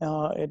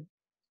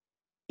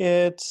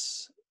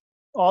 It's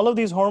all of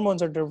these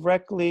hormones are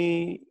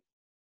directly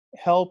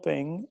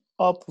helping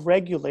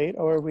upregulate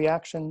our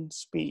reaction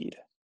speed.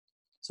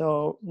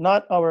 So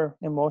not our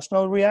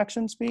emotional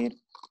reaction speed,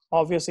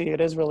 obviously it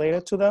is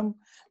related to them,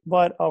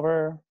 but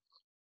our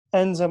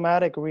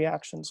enzymatic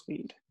reaction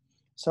speed.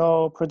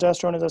 So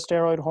progesterone is a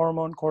steroid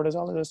hormone,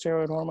 cortisol is a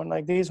steroid hormone.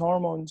 Like, these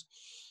hormones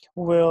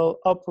will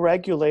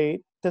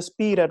upregulate the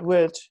speed at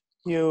which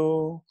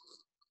you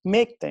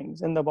make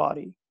things in the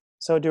body.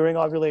 So during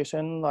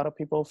ovulation, a lot of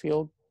people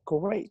feel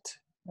great,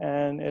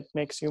 and it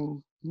makes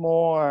you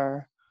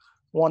more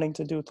wanting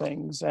to do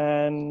things.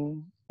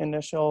 And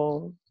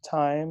initial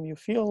time, you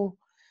feel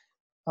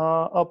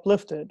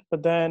uplifted.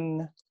 But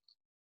then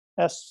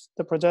as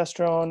the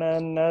progesterone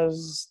and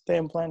as the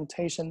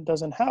implantation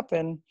doesn't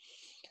happen,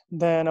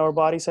 then our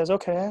body says,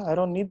 okay, I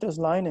don't need this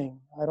lining.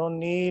 I don't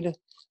need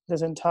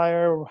this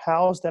entire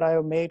house that I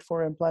have made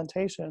for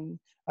implantation.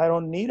 I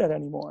don't need it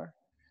anymore.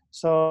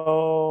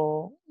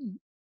 So,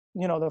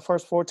 the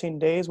first 14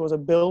 days was a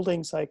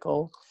building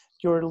cycle.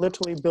 You're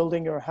literally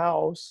building your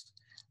house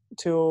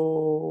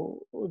to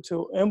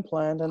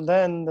implant. And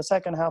then the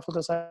second half of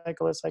the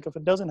cycle is like, if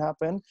it doesn't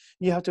happen,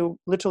 you have to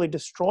literally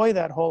destroy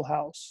that whole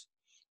house,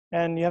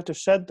 and you have to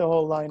shed the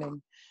whole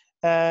lining.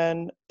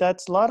 And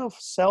that's a lot of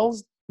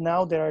cells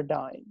now that are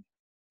dying.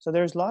 So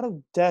there's a lot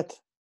of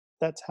death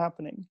that's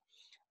happening.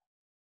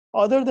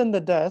 Other than the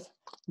death,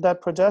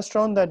 that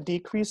progesterone that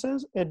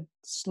decreases, it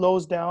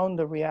slows down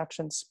the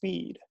reaction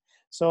speed.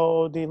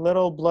 So the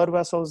little blood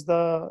vessels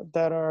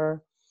that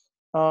are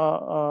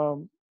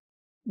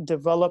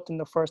developed in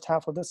the first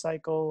half of the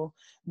cycle,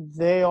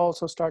 they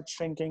also start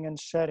shrinking and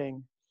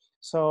shedding.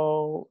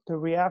 So the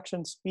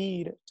reaction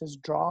speed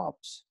just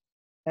drops.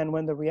 And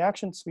when the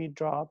reaction speed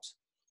drops,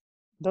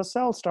 the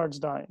cell starts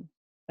dying.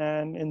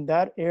 And in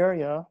that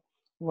area,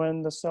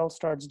 when the cell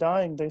starts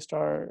dying,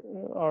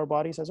 our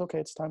body says, okay,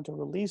 it's time to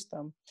release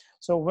them.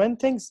 So when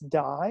things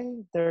die,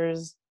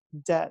 there's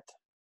death.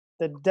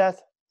 The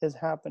death is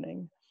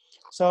happening.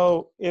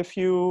 So if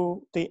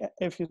you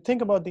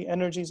think about the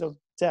energies of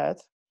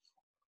death,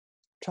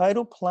 try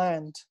to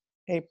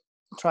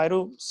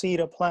seed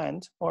a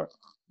plant, or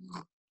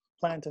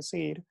plant a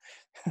seed.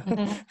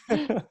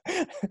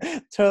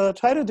 So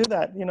try to do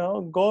that,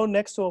 go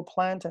next to a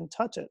plant and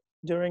touch it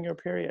during your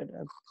period.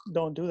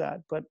 Don't do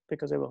that, but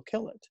because it will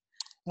kill it.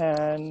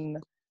 And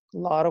a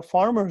lot of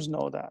farmers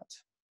know that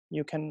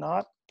you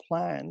cannot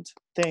plant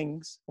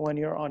things when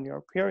you're on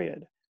your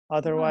period.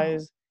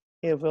 Otherwise,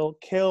 it will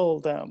kill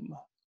them.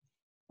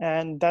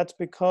 And that's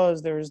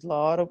because there's a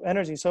lot of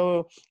energy.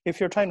 So if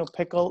you're trying to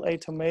pickle a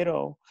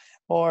tomato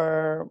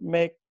or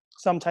make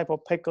some type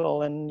of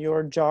pickle and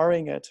you're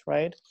jarring it,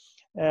 right,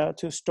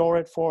 to store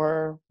it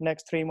for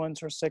next 3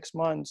 months or 6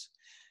 months,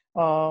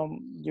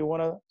 you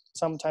want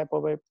some type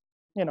of a,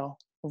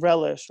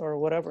 relish or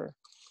whatever.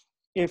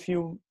 If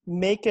you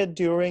make it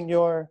during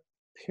your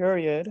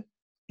period,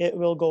 it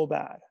will go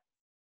bad.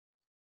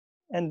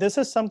 And this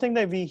is something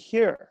that we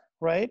hear,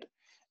 right?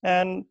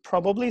 And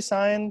probably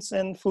science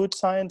and food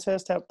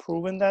scientists have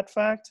proven that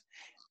fact.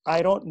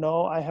 I don't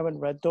know, I haven't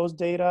read those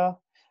data,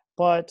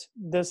 but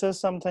this is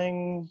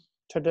something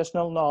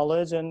traditional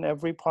knowledge in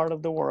every part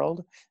of the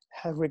world,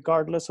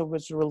 regardless of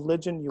which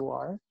religion you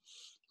are.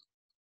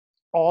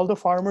 All the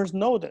farmers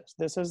know this.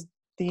 This is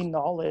the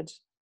knowledge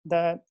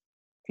that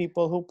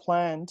people who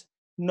plant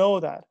know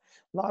that.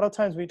 A lot of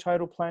times we try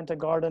to plant a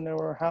garden in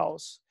our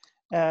house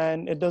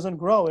and it doesn't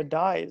grow, it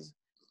dies.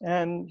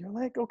 And you're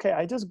like, okay,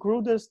 I just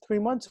grew this 3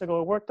 months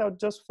ago. It worked out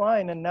just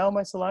fine. And now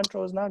my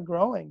cilantro is not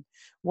growing.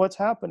 What's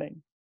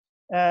happening?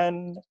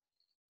 And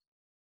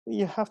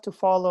you have to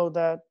follow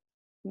that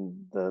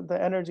the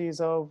energies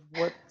of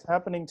what's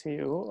happening to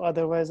you.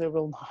 Otherwise it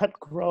will not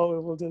grow.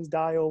 It will just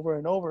die over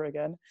and over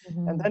again. And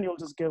Mm-hmm. then you'll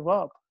just give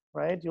up,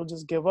 right? You'll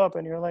just give up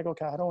and you're like,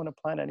 okay, I don't want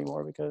to plant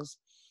anymore because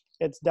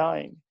it's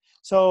dying.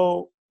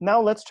 So now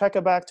let's check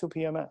it back to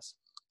PMS.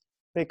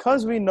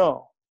 Because we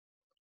know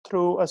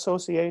through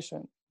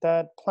association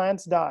that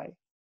plants die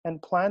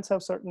and plants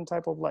have certain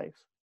type of life.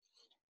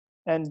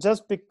 And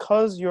just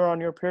because you're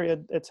on your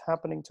period, it's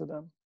happening to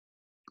them.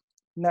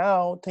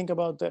 Now think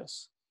about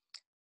this.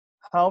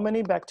 How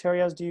many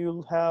bacteria do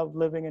you have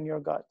living in your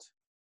gut?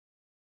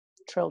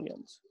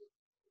 Trillions.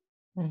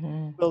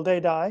 Mm-hmm. Will they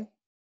die?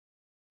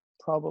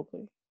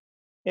 Probably.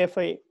 If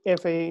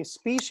a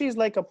species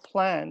like a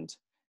plant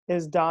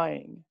is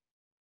dying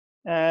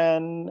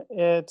and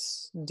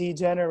it's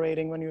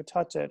degenerating when you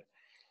touch it,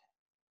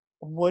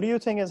 what do you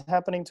think is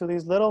happening to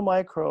these little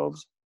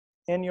microbes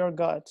in your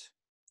gut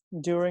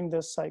during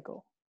this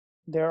cycle?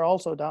 They're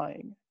also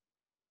dying.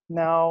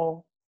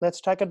 Now, let's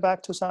take it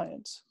back to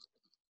science.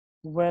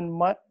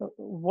 What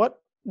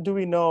do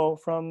we know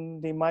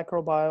from the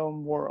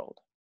microbiome world?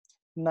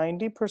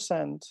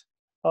 90%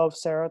 of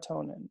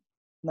serotonin,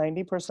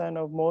 90%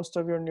 of most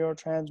of your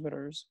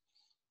neurotransmitters,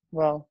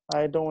 well,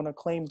 I don't want to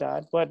claim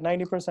that, but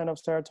 90% of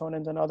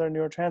serotonins and other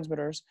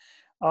neurotransmitters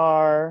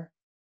are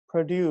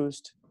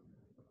produced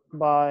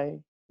by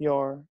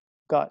your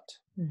gut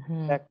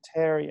Mm-hmm.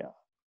 bacteria.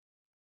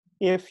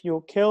 If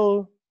you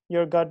kill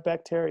your gut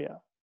bacteria,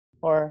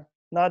 or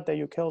not that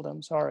you kill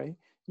them, sorry,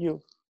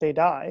 they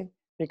die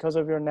because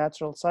of your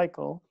natural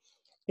cycle.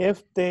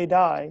 If they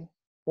die,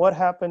 what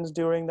happens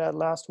during that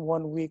last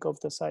 1 week of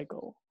the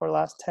cycle or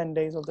last 10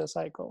 days of the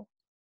cycle?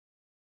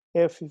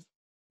 If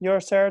your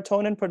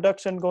serotonin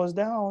production goes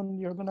down,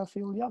 you're going to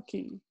feel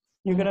yucky.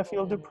 You're going to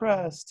feel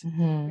depressed.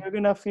 Mm-hmm. You're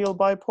going to feel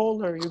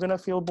bipolar. You're going to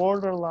feel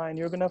borderline.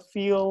 You're going to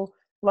feel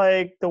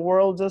like the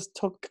world just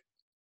took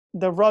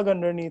the rug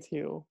underneath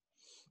you.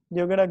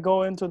 You're going to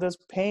go into this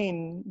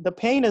pain. The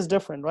pain is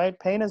different, right?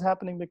 Pain is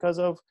happening because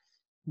of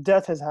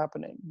death is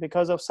happening,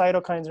 because of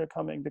cytokines are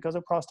coming, because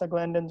of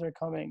prostaglandins are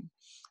coming.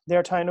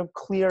 They're trying to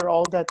clear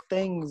all that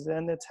things,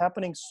 and it's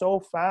happening so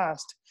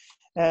fast,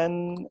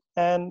 and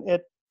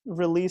it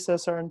releases a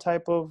certain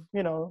type of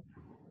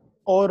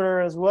odor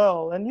as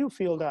well, and you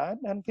feel that,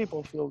 and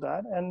people feel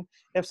that. And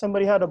if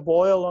somebody had a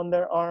boil on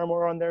their arm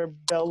or on their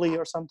belly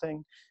or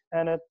something,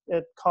 and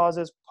it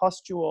causes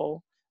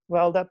pustule,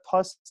 well, that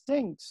pus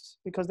stinks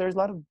because there's a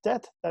lot of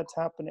death that's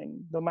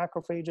happening. The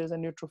macrophages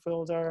and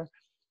neutrophils are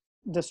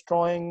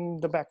destroying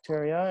the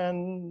bacteria,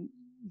 and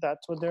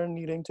that's what they're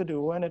needing to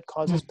do, and it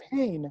causes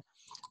pain.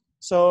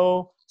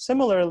 So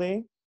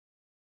similarly,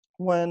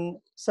 when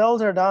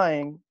cells are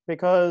dying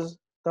because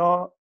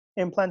the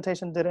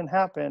implantation didn't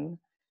happen,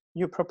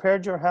 you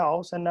prepared your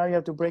house and now you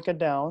have to break it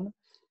down.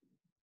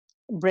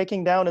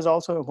 Breaking down is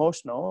also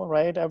emotional,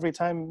 right? Every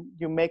time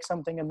you make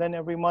something and then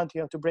every month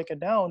you have to break it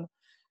down,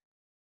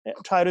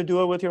 try to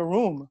do it with your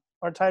room,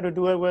 or try to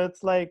do it with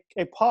like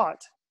a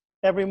pot.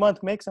 Every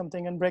month make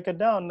something and break it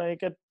down,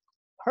 like it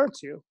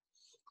hurts you.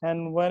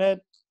 And when it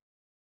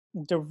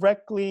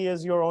directly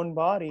is your own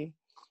body,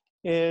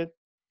 it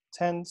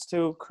tends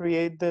to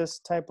create this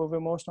type of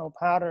emotional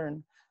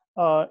pattern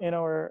in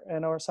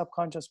our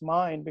subconscious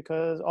mind,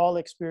 because all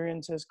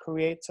experiences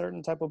create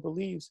certain type of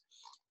beliefs.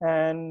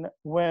 And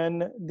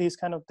when these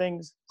kind of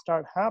things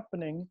start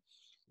happening,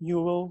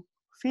 you will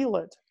feel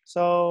it.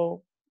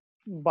 So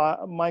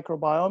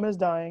microbiome is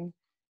dying,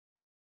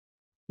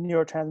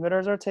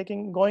 neurotransmitters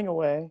are going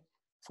away.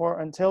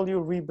 For until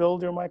you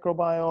rebuild your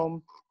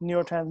microbiome,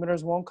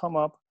 neurotransmitters won't come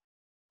up,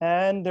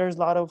 and there's a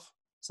lot of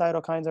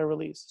cytokines are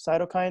released.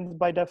 Cytokines,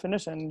 by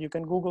definition, you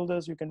can Google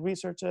this, you can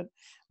research it.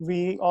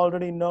 We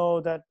already know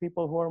that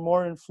people who are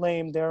more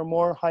inflamed, they're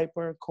more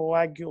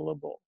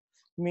hypercoagulable,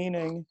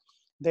 meaning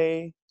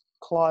they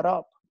clot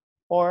up,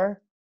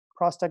 or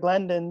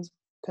prostaglandins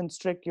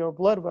constrict your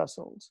blood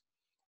vessels.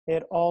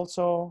 It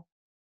also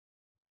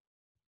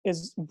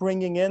is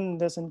bringing in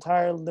this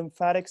entire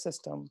lymphatic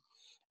system.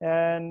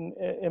 And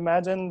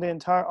imagine the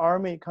entire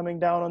army coming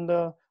down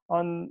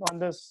on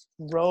this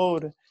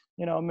road,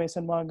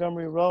 Mason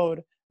Montgomery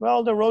Road.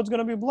 Well, the road's going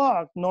to be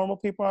blocked. Normal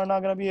people are not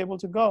going to be able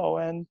to go.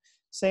 And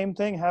same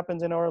thing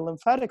happens in our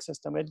lymphatic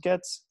system. It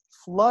gets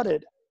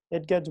flooded.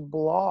 It gets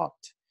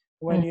blocked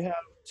when you have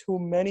too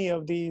many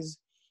of these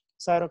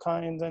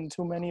cytokines and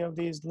too many of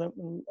these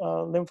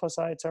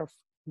lymphocytes are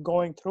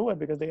going through it,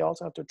 because they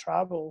also have to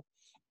travel.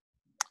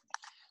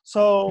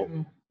 So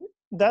Mhm.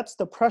 that's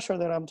the pressure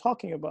that I'm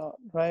talking about,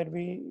 right?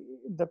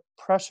 The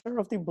pressure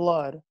of the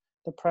blood,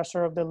 the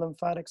pressure of the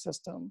lymphatic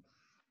system,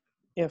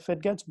 if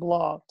it gets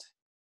blocked,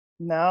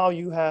 now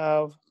you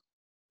have,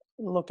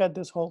 look at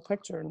this whole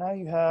picture. Now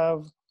you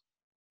have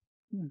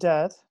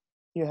death,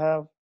 you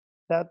have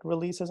that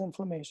releases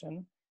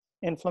inflammation.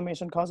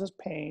 Inflammation causes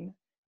pain.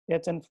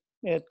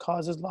 It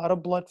causes a lot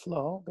of blood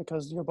flow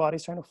because your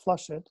body's trying to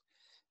flush it.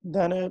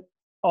 Then it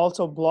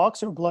also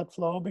blocks your blood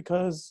flow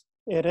because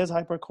it is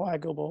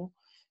hypercoagulable.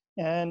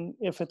 And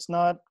if it's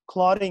not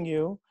clotting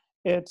you,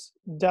 it's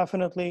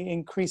definitely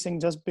increasing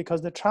just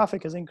because the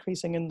traffic is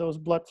increasing in those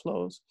blood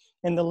flows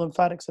in the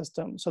lymphatic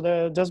system.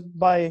 So just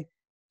by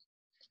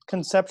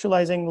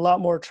conceptualizing a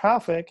lot more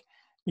traffic,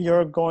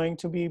 you're going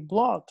to be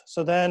blocked.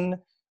 So then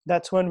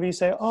that's when we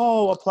say,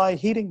 oh, apply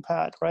heating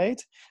pad,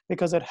 right?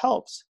 Because it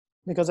helps,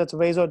 because it's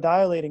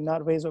vasodilating,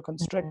 not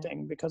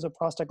vasoconstricting, because the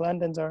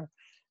prostaglandins are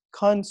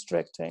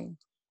constricting.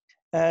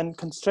 And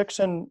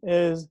constriction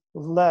is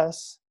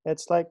less.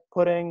 It's like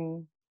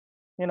putting,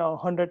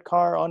 100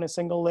 car on a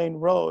single lane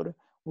road,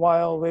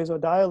 while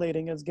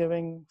vasodilating is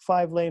giving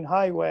 5-lane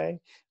highway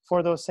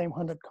for those same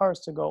 100 cars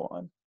to go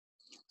on.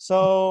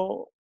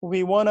 So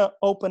we want to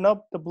open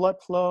up the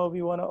blood flow.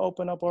 We want to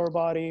open up our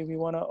body. We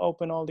want to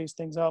open all these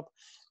things up.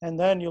 And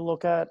then you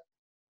look at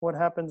what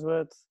happens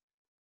with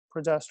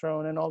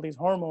progesterone and all these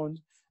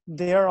hormones.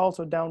 They are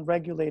also down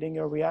regulating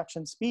your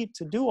reaction speed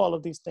to do all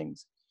of these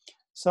things.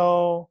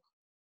 So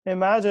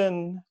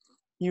imagine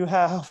you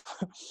have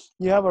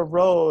you have a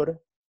road,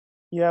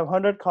 you have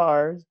 100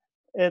 cars,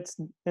 it's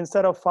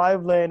instead of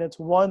 5-lane, it's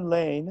 1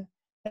 lane.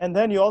 And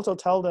then you also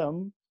tell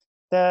them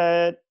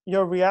that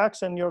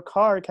your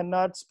car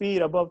cannot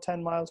speed above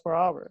 10 miles per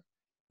hour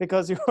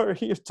because you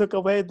took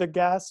away the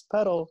gas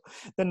pedal,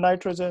 the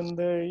nitrogen,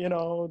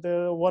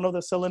 the one of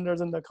the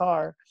cylinders in the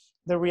car.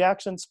 The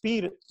reaction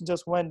speed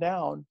just went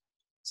down.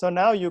 So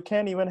now you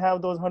can't even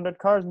have those 100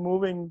 cars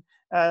moving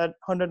at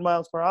 100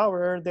 miles per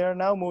hour. They're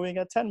now moving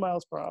at 10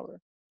 miles per hour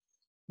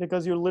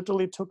because you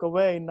literally took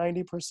away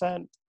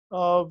 90%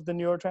 of the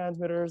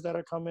neurotransmitters that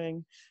are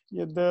coming,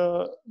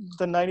 the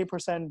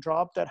 90%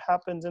 drop that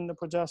happens in the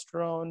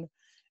progesterone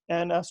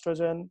and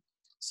estrogen.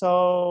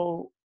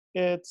 So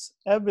it's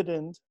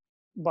evident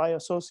by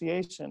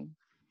association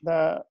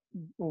that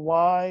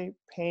why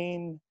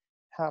pain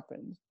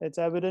happens. It's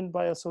evident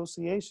by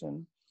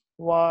association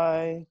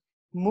why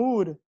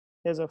mood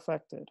is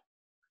affected.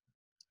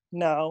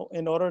 Now,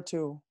 in order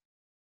to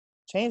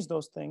change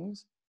those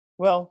things,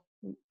 well,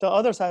 the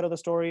other side of the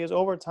story is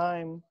over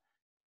time,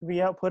 we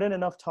have put in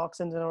enough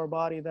toxins in our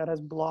body that has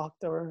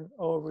blocked our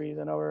ovaries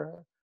and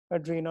our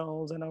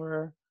adrenals and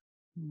our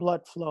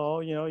blood flow.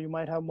 You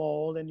might have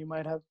mold and you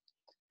might have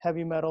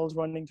heavy metals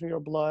running through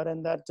your blood,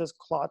 and that just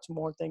clots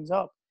more things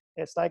up.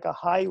 It's like a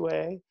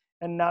highway,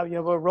 and now you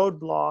have a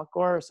roadblock,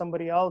 or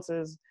somebody else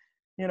is,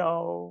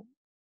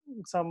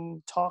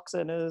 some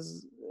toxin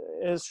is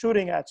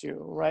shooting at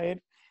you,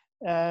 right?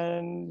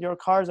 And your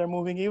cars are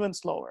moving even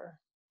slower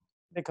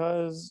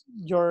because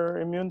your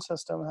immune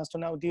system has to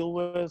now deal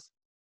with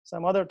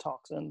some other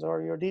toxins,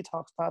 or your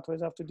detox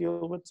pathways have to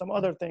deal with some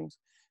other things,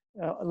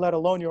 let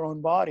alone your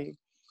own body.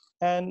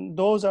 And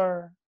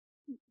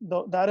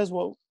that is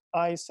what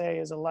I say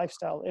is a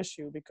lifestyle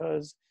issue,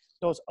 because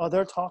those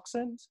other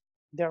toxins,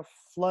 they're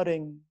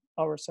flooding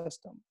our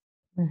system.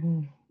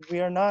 Mhm.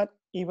 We are not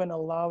even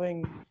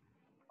allowing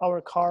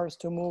our cars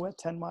to move at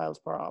 10 miles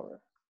per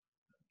hour.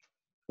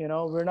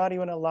 We're not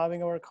even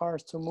allowing our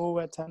cars to move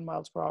at 10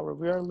 miles per hour.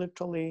 We are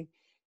literally,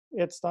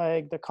 it's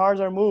like the cars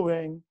are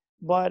moving,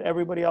 but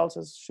everybody else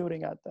is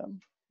shooting at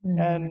them. Mhm.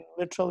 And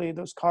literally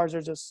those cars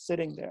are just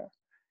sitting there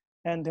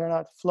and they're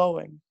not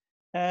flowing.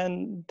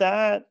 And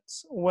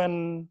that's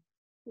when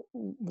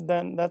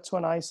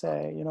I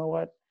say, you know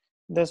what,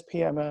 this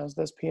PMS,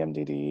 this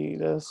PMDD,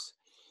 this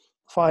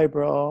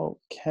fibro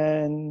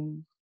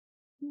can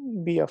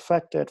be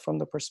affected from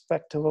the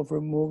perspective of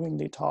removing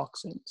the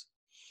toxins,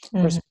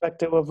 Mhm.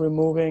 perspective of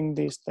removing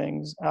these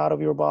things out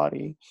of your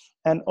body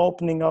and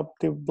opening up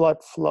the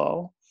blood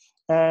flow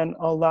and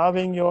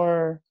allowing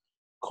your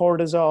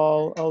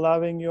cortisol,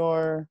 allowing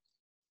your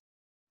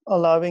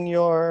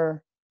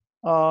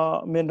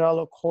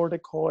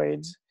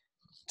mineralocorticoids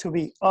to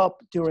be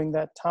up during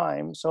that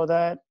time, so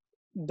that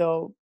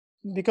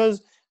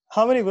because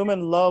how many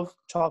women love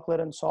chocolate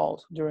and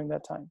salt during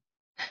that time,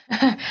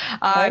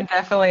 I'm right?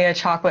 definitely a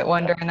chocolate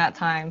one Yeah. during that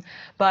time,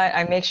 but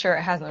I make sure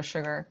it has no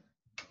sugar.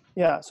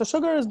 Yeah, so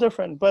sugar is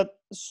different, but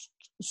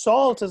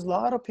salt is a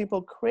lot of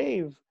people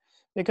crave,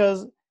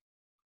 because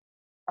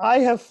I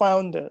have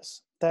found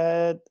this,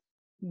 that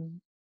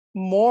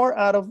more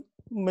out of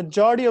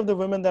majority of the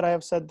women that I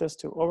have said this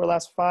to over the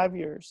last 5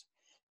 years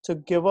to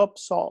give up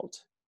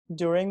salt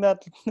during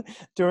that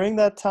during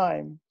that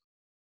time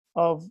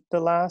of the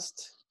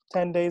last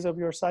 10 days of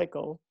your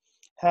cycle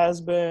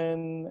has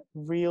been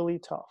really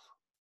tough.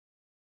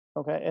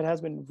 Okay, it has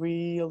been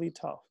really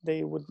tough.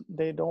 They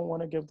don't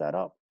want to give that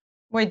up.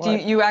 Wait, do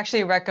What you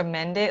actually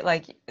recommend it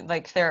like for the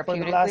last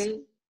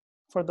therapeutically?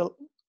 for the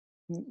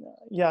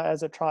Yeah,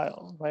 as a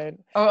trial, right?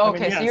 Oh, I mean,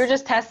 okay. So you're yes,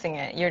 just testing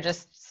it. You're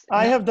just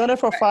I no. have done it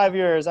for Right. 5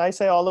 years. I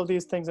say all of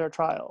these things are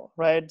trial,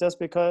 right? Just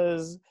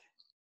because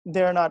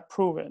they're not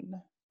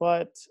proven,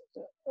 but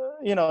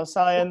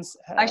science,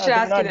 I should they're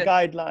ask you not this.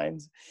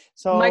 guidelines. My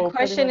So pretty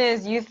question much,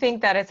 is, you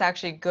think that it's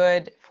actually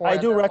good I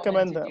for do the woman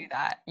recommend to do them.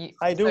 that?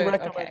 I do So,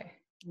 recommend, okay.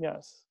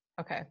 yes.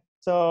 Okay.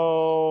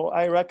 So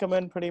I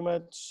recommend pretty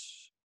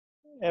much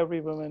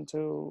every woman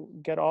to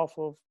get off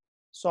of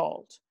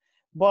salt.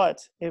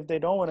 But if they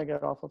don't want to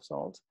get off of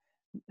salt,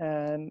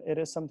 and it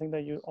is something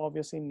that you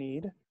obviously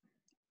need,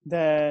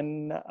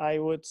 then I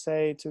would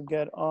say to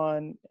get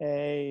on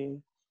a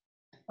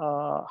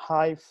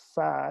high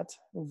fat,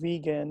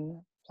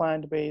 vegan,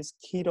 plant based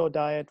keto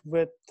diet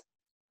with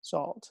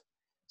salt.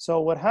 So,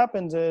 what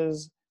happens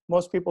is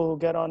most people who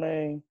get on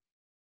a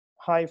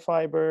high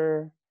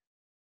fiber,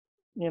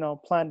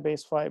 plant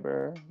based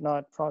fiber,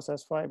 not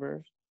processed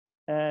fibers,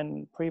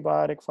 and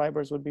prebiotic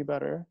fibers would be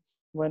better.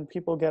 When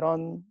people get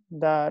on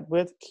that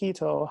with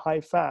keto, high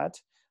fat,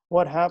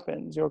 what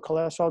happens? Your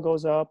cholesterol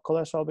goes up,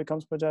 cholesterol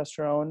becomes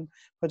progesterone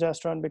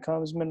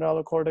becomes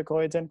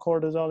mineralocorticoids and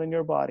cortisol in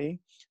your body.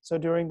 So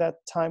during that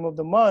time of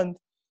the month,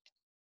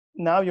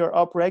 now you're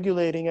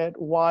upregulating it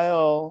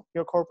while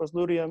your corpus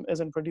luteum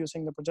isn't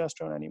producing the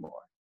progesterone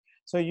anymore.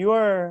 So you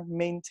are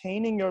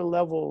maintaining your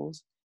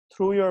levels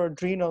through your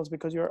adrenals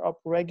because you're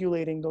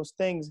upregulating those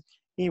things,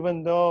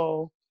 even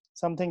though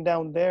something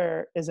down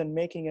there isn't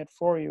making it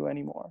for you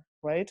anymore,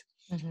 right?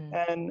 Mm-hmm.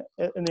 And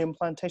the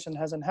implantation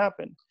hasn't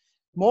happened.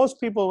 Most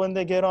people, when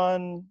they get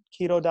on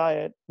keto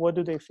diet, what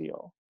do they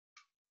feel?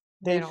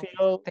 They They don't.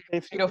 feel They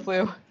they keto feel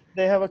flu.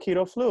 they have a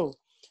keto flu.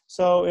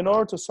 So in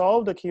order to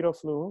solve the keto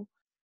flu,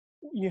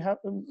 you have,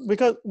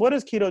 because what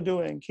is keto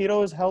doing?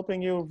 Keto is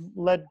helping you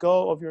let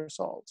go of your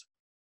salt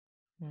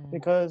Mm-hmm.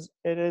 because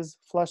it is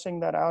flushing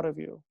that out of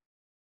you.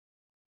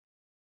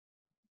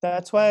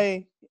 That's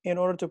why in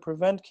order to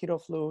prevent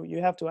keto flu, you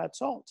have to add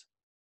salt.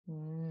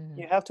 Mm-hmm.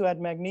 You have to add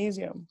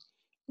magnesium.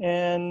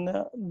 And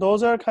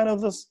those are kind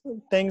of the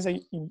things that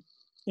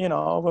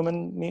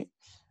women need,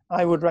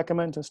 I would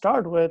recommend to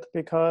start with,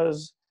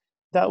 because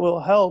that will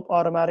help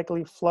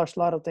automatically flush a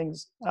lot of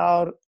things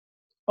out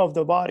of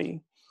the body.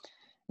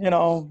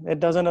 It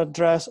doesn't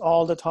address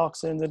all the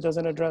toxins, it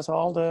doesn't address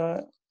all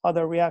the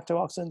other reactive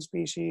oxygen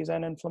species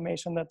and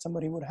inflammation that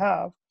somebody would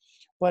have,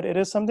 but it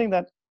is something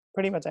that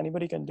pretty much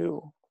anybody can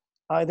do.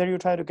 Either you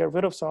try to get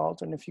rid of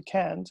salt, and if you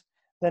can't,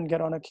 then get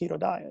on a keto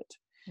diet.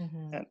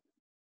 Mm-hmm.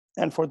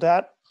 And for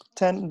that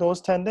 10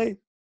 days,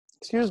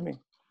 excuse me,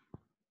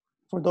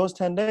 for those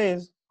 10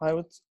 days, I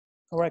would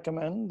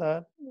recommend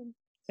that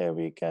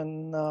we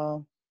can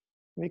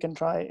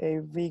try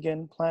a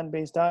vegan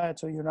plant-based diet,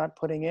 so you're not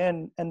putting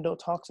in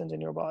endotoxins in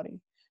your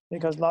body,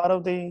 because a lot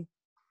of the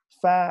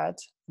fat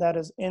that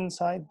is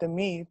inside the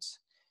meats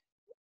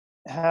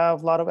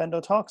have a lot of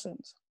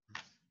endotoxins,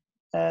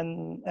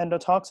 and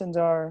endotoxins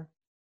are,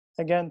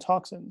 again,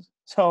 toxins.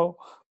 So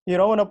you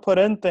don't want to put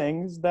in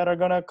things that are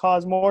going to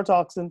cause more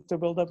toxins to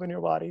build up in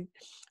your body,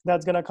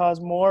 that's going to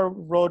cause more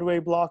roadway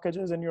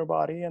blockages in your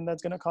body, and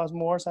that's going to cause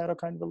more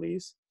cytokine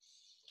release.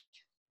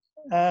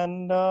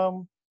 And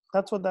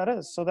that's what that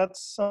is. So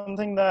that's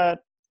something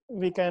that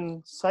we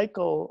can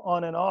cycle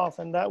on and off,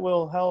 and that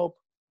will help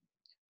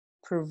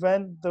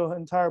prevent the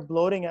entire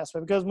bloating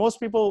aspect, because most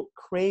people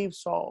crave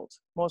salt.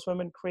 Most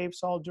women crave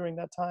salt during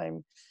that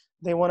time.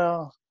 They want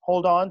to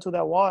hold on to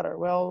that water.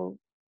 Well,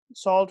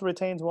 salt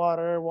retains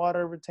water,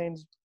 water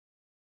retains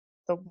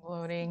the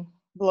Bloating.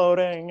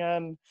 bloating,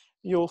 and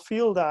you'll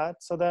feel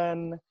that. So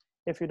then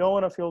if you don't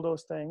want to feel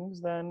those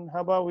things, then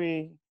how about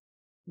we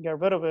get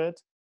rid of it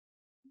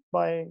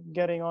by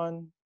getting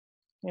on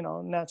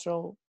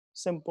natural,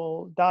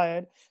 simple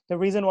diet. The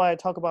reason why I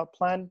talk about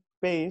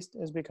plant-based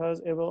is because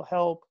it will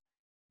help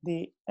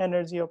the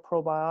energy of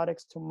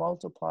probiotics to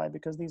multiply,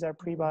 because these are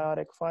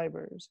prebiotic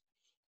fibers.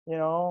 You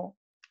know,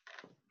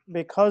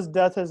 because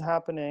death is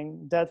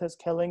happening, death is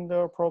killing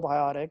the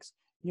probiotics,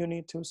 you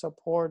need to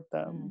support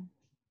them.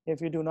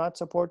 If you do not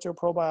support your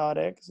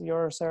probiotics,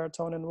 your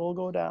serotonin will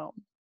go down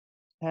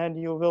and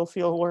you will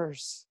feel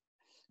worse.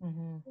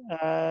 Mm-hmm.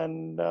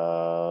 And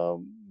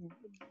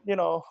you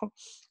know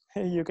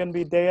you can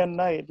be day and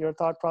night, your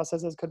thought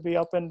processes could be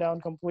up and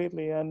down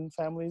completely, and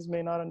families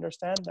may not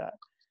understand that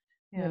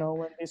Yeah.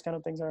 when these kind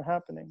of things are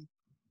happening.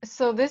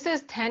 So this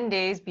is 10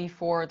 days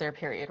before their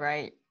period,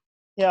 right?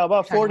 Yeah,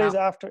 about You're talking 4 days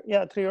about? after,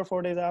 yeah, 3 or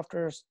 4 days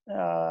after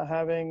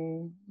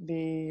having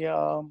the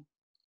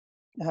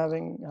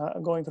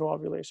going through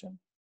ovulation.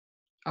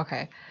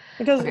 Okay.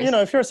 Because Okay.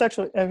 if you're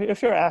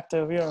if you're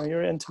active,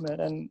 you're intimate,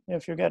 and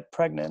if you get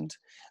pregnant,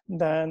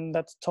 then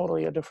that's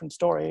totally a different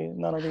story.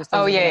 None of these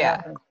Oh, things are yeah, going to yeah.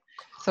 happen.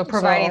 So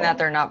providing that So,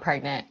 they're not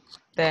pregnant,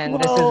 then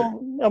this is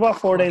well, about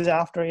 4 days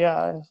after,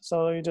 yeah.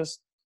 So you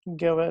just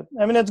give it.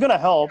 I mean, it's going to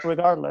help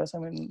regardless. I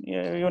mean,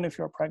 even if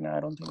you're pregnant, I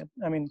don't think it.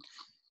 I mean,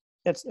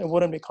 it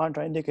wouldn't be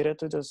contraindicated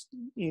to just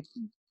eat,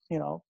 you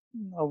know,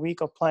 a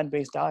week of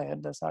plant-based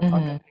diet. That's not Mhm.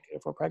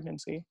 contraindicated for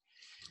pregnancy.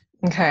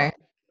 Okay.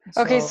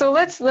 Okay, So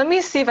so let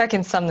me see if I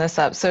can sum this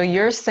up. So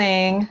you're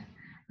saying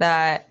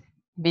that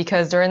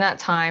because during that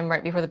time,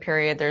 right before the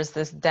period, there's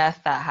this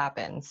death that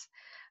happens.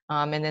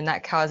 And then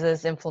that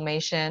causes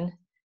inflammation.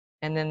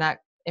 And then that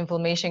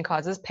inflammation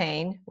causes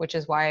pain, which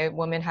is why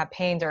women have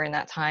pain during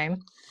that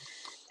time.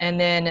 And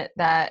then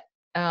that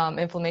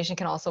inflammation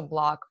can also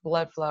block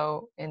blood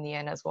flow in the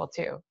end as well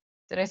too.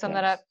 Did I sum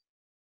that up?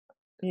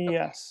 Yes.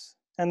 Yes.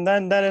 And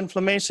then that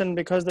inflammation,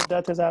 because the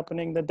death is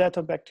happening, the death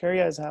of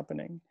bacteria is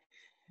happening.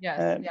 Yes.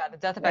 And, Yeah. The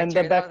death of and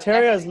the bacteria. That was the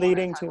bacteria next is thing I wanted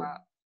to leading talk to, about.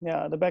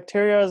 yeah, the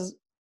bacteria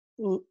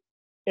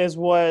is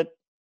what,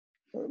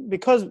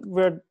 because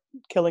we're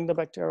killing the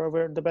bacteria,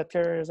 where the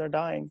bacteria are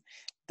dying,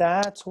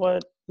 that's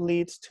what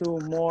leads to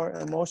more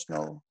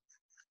emotional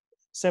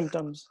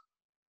symptoms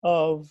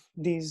of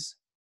these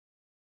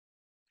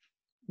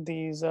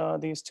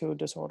two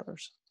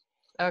disorders.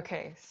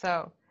 Okay.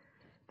 So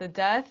the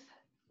death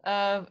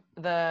of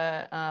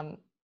the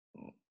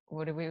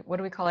what do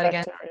we call it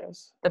again?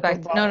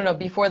 Bacterias. No,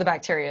 before the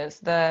bacterias.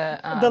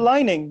 The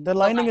lining The is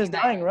lining,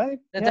 dying, right?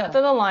 the death Yeah.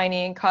 of the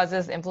lining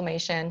causes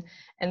inflammation,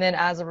 and then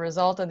as a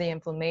result of the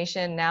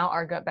inflammation, now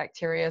our gut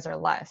bacteria are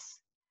less.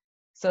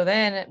 So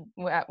then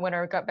when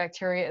our gut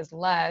bacteria is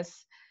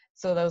less,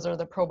 so those are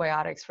the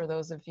probiotics for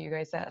those of you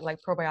guys that like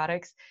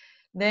probiotics,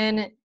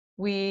 then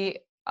we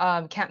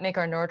can't make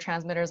our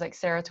neurotransmitters like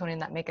serotonin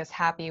that make us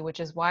happy,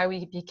 which is why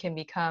we can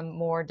become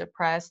more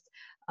depressed.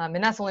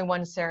 And that's only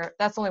one.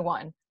 That's only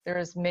one.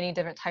 There's many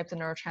different types of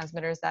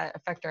neurotransmitters that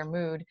affect our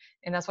mood,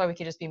 and that's why we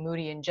could just be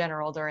moody in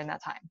general during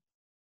that time.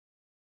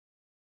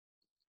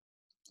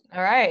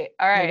 All right,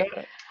 all You right.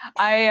 got it.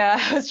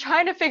 I was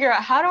trying to figure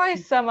out how do I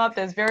sum up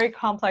this very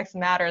complex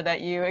matter that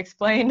you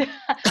explained.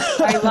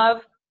 I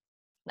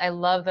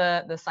love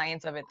the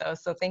science of it though.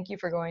 So thank you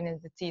for going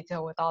into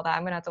detail with all that.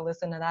 I'm gonna have to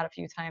listen to that a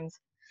few times.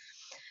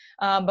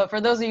 But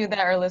for those of you that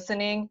are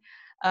listening,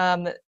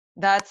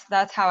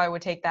 that's how I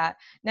would take that.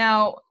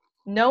 Now,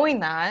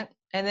 knowing that,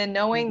 and then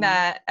knowing Mm-hmm.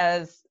 that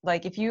as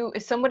like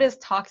if someone is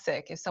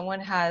toxic, if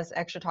someone has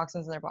extra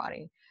toxins in their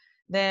body,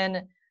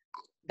 then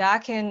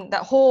that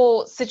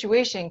whole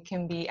situation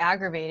can be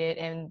aggravated,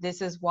 and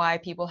this is why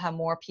people have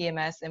more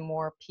PMS and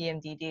more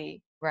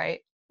PMDD, right?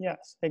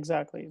 Yes,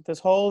 exactly. This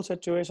whole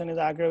situation is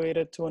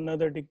aggravated to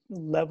another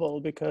level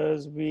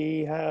because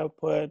we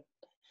live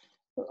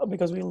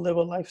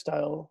a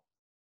lifestyle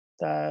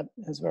that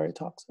is very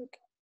toxic.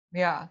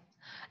 Yeah.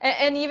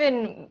 And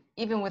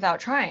even without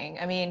trying,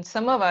 I mean,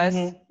 some of us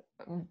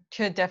Mm-hmm.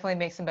 could definitely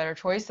make some better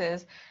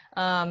choices.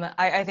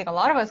 I think a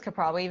lot of us could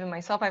probably, even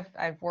myself,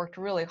 I've worked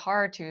really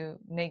hard to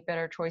make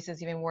better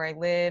choices, even where I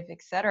live,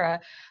 etc.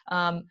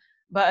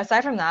 But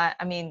aside from that,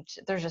 I mean,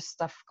 there's just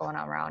stuff going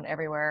on around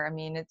everywhere. I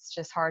mean, it's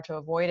just hard to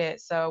avoid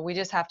it. So we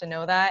just have to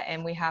know that,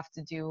 and we have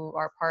to do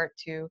our part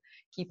to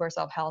keep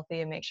ourselves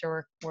healthy and make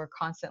sure we're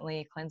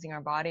constantly cleansing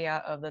our body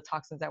out of the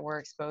toxins that we're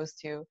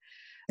exposed to,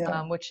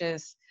 Yeah, which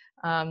is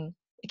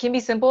it can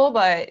be simple,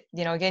 but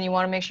again, you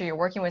want to make sure you're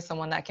working with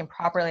someone that can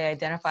properly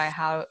identify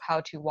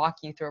how to walk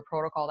you through a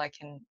protocol that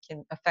can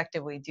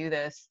effectively do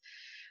this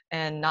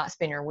and not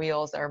spin your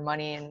wheels or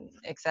money and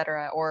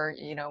etc. Or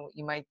you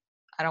might,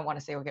 I don't want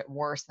to say it'll get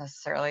worse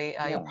necessarily.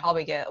 You'll yeah,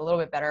 probably get a little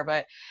bit better,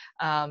 but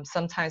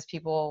sometimes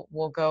people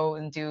will go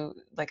and do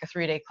like a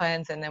 3-day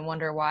cleanse and then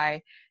wonder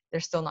why they're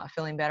still not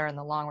feeling better in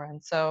the long run.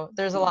 So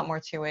there's a lot yeah.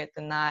 more to it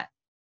than that.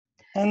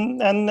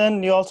 And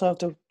then you also have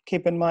to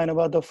keep in mind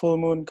about the full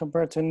moon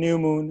compared to new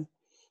moon.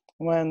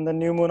 When the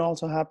new moon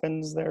also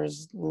happens,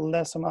 there's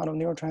less amount of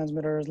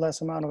neurotransmitters,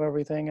 less amount of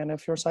everything. And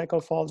if your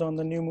cycle falls on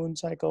the new moon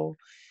cycle,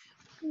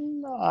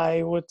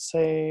 I would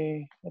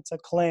say it's a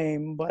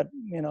claim, but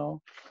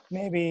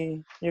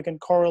maybe you can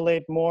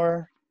correlate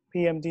more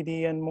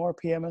PMDD and more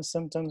PMS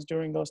symptoms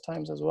during those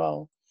times as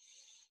well.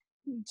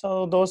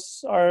 So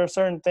those are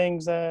certain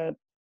things that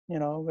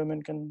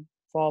women can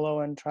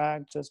follow and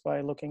track just by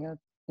looking at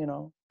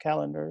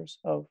calendars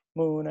of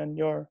moon and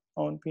your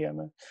own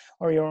PMS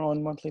or your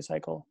own monthly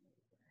cycle.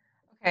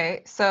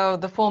 Okay, so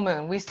the full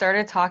moon, we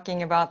started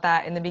talking about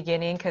that in the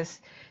beginning because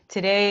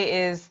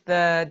today is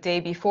the day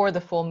before the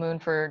full moon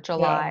for Yeah,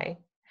 July.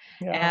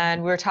 yeah.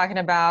 And we were talking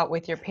about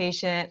with your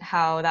patient,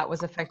 how that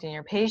was affecting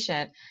your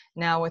patient.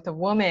 Now with a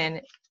woman,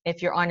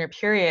 if you're on your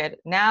period,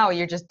 now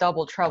you're just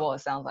double trouble, it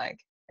sounds like.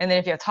 And then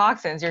if you have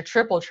toxins, you're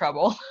triple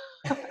trouble.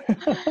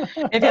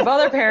 If you have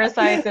other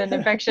parasites and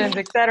infections,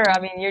 etc.,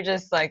 I mean, you're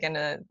just like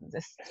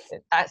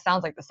that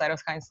sounds like the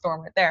cytokine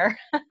storm right there.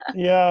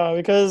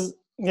 Because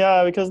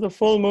the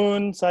full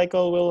moon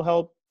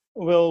cycle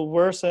will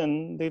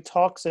worsen the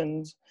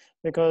toxins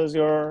because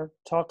your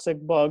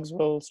toxic bugs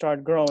will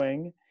start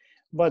growing,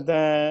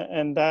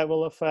 and that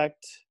will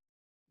affect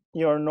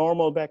your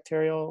normal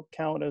bacterial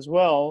count as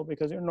well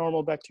because your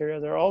normal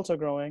bacteria are also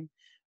growing.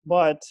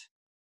 But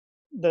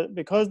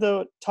because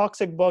the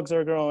toxic bugs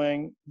are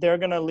growing, they're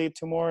going to lead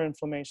to more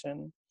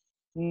inflammation.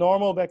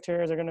 Normal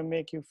bacteria are going to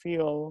make you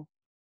feel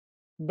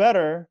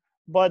better,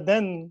 but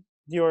then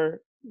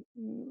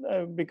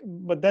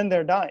but then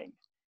they're dying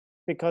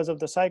because of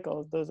the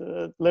cycle.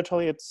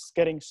 Literally, it's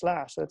getting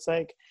slashed. It's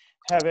like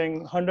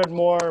having 100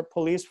 more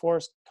police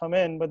force come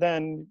in, but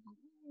then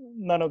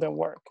none of them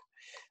work.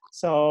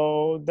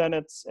 So then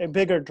it's a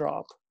bigger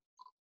drop.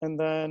 And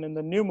then in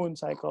the new moon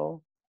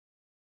cycle,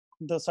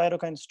 the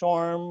cytokine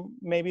storm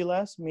may be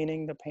less,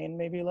 meaning the pain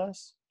may be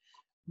less,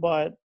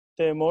 but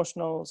the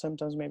emotional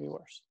symptoms may be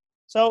worse.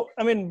 So,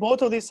 I mean,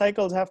 both of these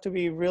cycles have to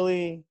be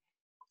really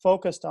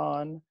focused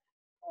on.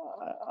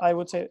 I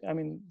would say, I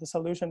mean, the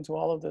solution to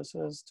all of this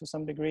is to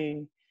some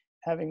degree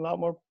having a lot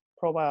more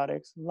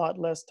probiotics, a lot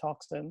less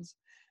toxins,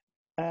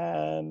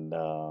 and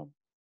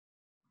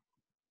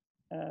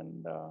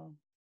and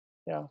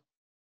yeah,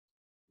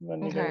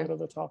 when we get Okay. rid of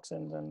the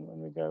toxins and when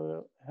we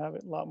go have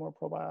a lot more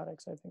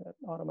probiotics, I think that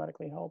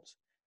automatically helps,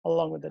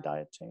 along with the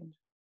diet change.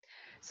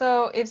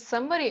 So if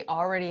somebody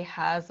already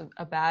has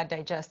a bad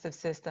digestive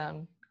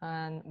system,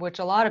 and which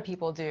a lot of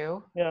people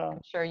do, Yeah,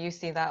 I'm sure you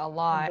see that a and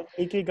lot.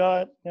 the leaky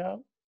gut. Yeah,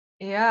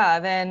 Yeah,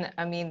 then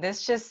I mean,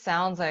 this just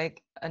sounds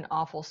like an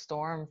awful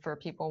storm for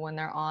people when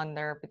they're on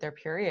their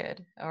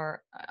period,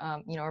 or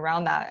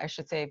around that, I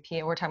should say.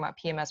 We're talking about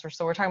PMS,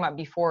 so we're talking about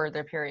before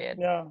their period.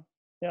 yeah,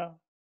 yeah.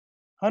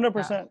 Yeah.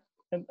 100%.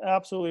 And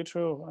absolutely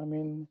true. I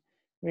mean,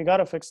 we got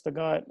to fix the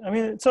gut. I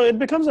mean, so it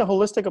becomes a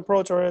holistic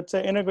approach, or it's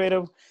an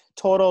integrative,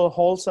 total,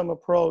 wholesome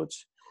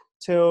approach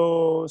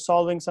to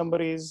solving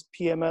somebody's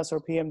PMS or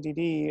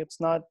PMDD. It's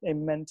not a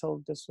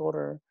mental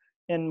disorder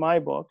in my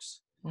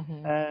books.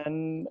 Mm-hmm.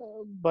 And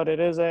but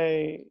it's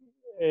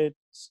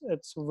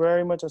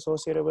very much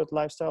associated with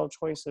lifestyle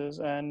choices,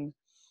 and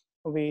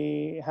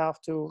we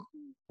have to,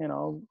 you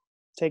know,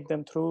 take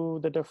them through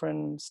the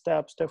different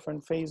steps,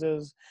 different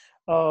phases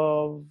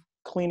of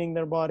cleaning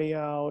their body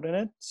out. And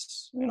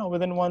it's, you know,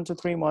 within 1 to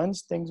 3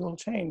 months things will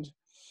change.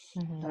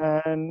 Mm-hmm.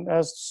 And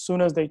as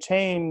soon as they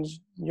change,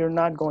 you're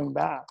not going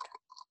back,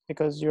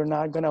 because you're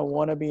not going to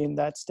want to be in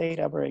that state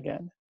ever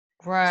again.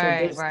 So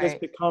Right, this right.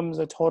 becomes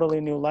a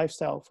totally new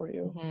lifestyle for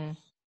you. Mm-hmm.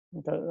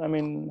 Because, I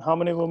mean, how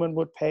many women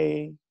would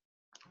pay,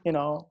 you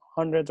know,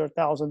 hundreds or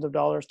thousands of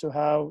dollars to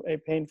have a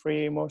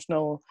pain-free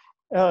emotional,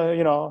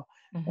 you know,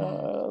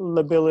 Mm-hmm.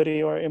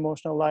 lability or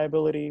emotional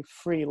liability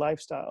free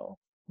lifestyle,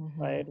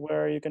 Mm-hmm. right,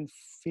 where you can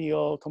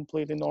feel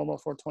completely normal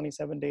for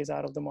 27 days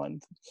out of the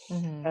month.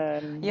 Mm-hmm.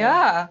 And Yeah.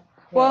 yeah,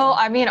 Well,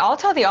 I mean, I'll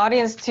tell the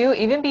audience too,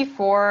 even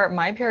before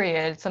my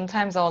period,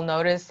 sometimes I'll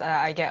notice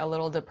I get a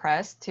little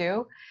depressed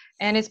too.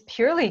 And it's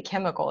purely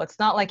chemical. It's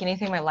not like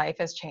anything in my life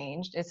has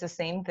changed. It's the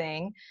same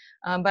thing.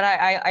 But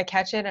I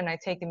catch it and I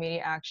take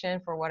immediate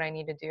action for what I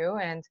need to do.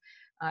 And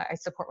I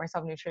support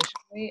myself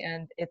nutritionally.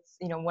 And it's,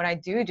 when I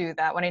do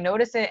that, when I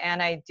notice it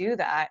and I do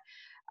that,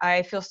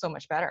 I feel so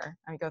much better.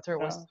 I go through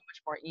it with yeah, so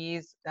much more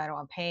ease. I don't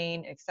have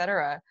pain,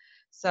 etc.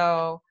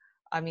 So,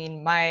 I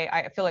mean,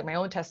 I feel like my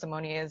own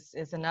testimony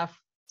is enough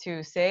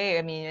to say,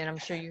 I mean, and I'm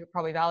sure you could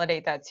probably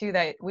validate that too,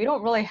 that we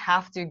don't really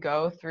have to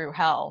go through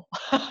hell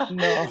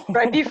no.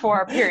 right before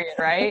our period,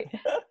 right?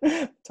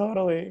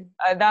 Totally.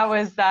 That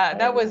was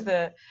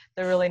the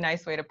really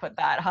nice way to put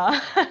that, huh?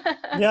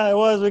 Yeah, it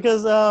was,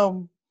 because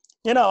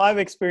you know, I've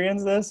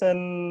experienced this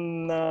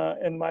in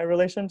my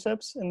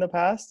relationships in the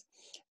past.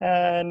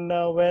 And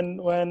when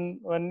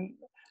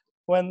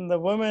the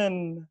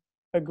woman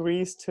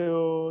agrees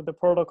to the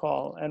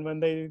protocol, and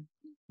when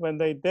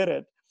they did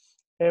it,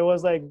 it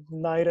was like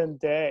night and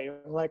day.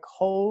 Like,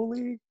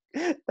 holy,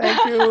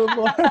 thank you,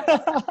 Lord.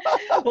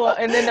 Well,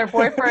 and then their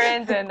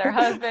boyfriends and their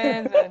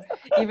husbands and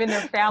even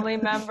their family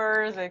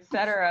members,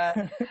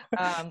 etc.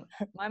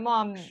 My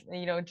mom,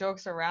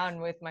 jokes around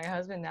with my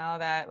husband now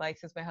that, like,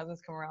 since my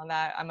husband's come around,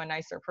 that I'm a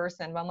nicer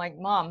person. But I'm like,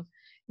 Mom,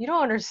 you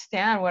don't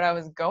understand what I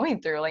was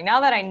going through. Like, now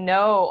that I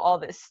know all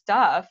this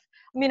stuff,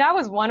 I mean, I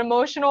was one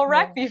emotional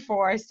wreck Yeah,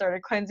 before I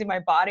started cleansing my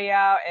body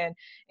out and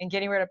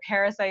getting rid of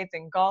parasites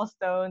and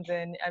gallstones.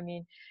 And I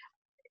mean,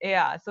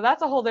 yeah, so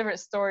that's a whole different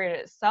story in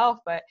itself.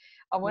 But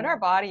when yeah, our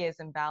body is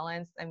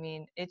imbalanced, I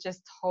mean, it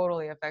just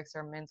totally affects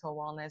our mental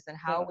wellness and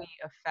how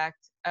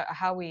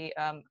yeah. we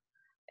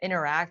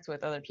interact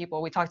with other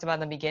people. We talked about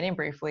in the beginning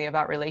briefly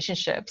about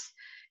relationships.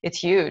 It's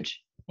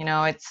huge.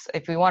 It's,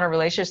 if we want our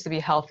relationships to be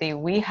healthy,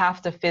 we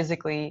have to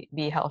physically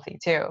be healthy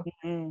too.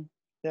 Mhm.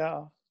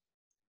 Yeah.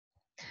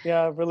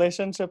 Yeah,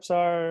 relationships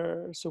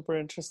are super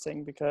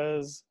interesting,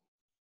 because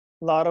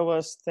a lot of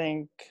us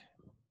think,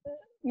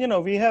 you know,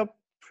 we have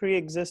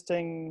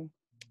pre-existing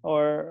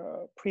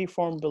or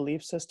preformed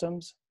belief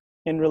systems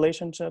in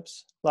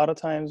relationships. A lot of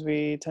times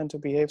we tend to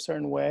behave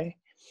certain way.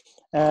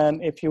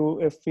 And if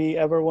we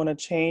ever want to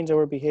change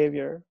our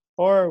behavior,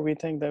 or we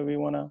think that we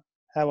want to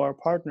have our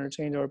partner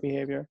change our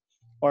behavior,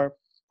 or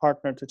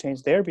partner to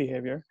change their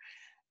behavior,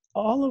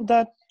 all of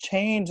that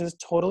change is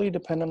totally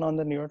dependent on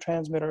the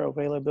neurotransmitter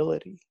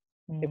availability.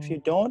 If Mm,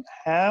 you don't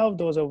have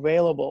those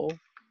available,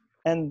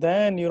 and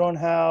then you don't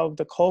have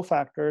the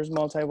cofactors,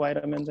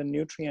 multivitamins and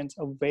nutrients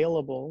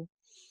available,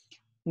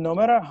 no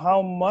matter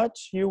how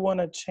much you want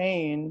to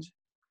change,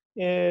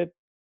 it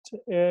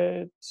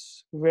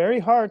it's very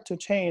hard to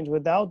change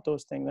without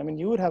those things. I mean,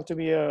 you would have to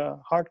be a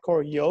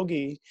hardcore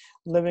yogi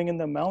living in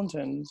the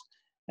mountains,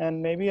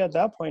 and maybe at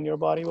that point your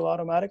body will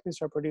automatically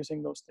start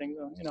producing those things,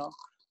 you know.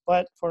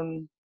 But for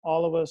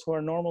all of us who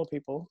are normal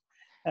people,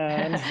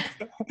 and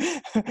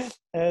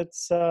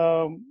it's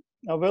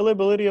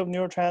availability of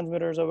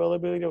neurotransmitters,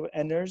 availability of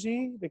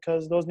energy,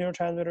 because those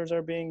neurotransmitters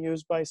are being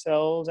used by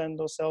cells, and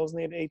those cells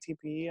need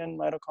ATP, and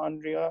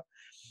mitochondria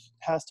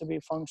has to be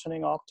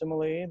functioning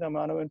optimally. The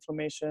amount of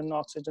inflammation,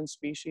 oxygen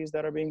species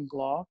that are being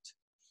blocked,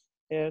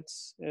 it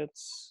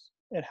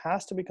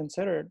has to be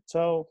considered.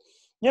 So,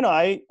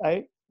 I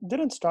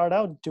didn't start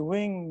out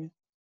doing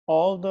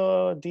all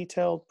the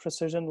detailed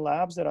precision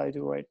labs that I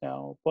do right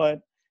now, but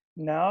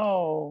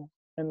now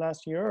in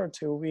last year or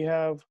two, we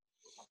have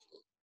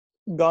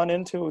gone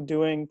into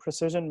doing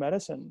precision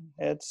medicine.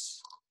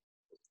 It's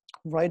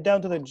right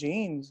down to the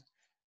genes.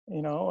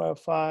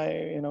 If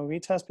we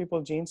test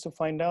people's genes to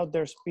find out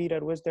their speed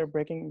at which they're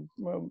breaking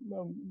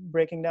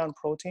down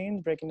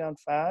proteins, breaking down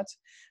fats,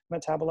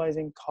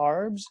 metabolizing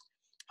carbs.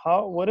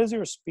 What is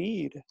your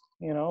speed?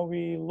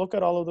 We look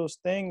at all of those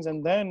things,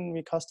 and then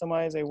we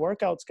customize a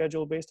workout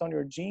schedule based on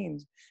your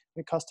genes.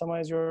 We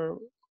customize your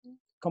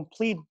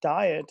complete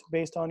diet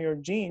based on your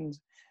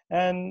genes.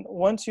 And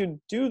once you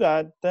do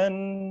that,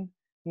 then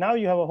now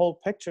you have a whole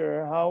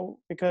picture.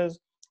 Because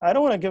I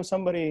don't want to give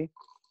somebody,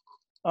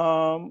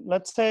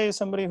 let's say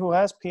somebody who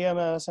has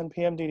PMS and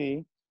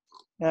PMDD,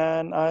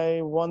 and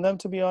I want them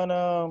to be on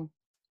a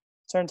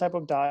certain type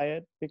of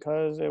diet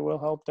because it will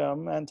help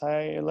them.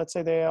 Let's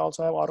say they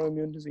also have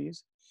autoimmune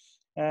disease,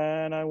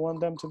 and I want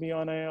them to be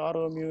on a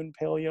autoimmune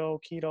paleo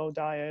keto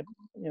diet,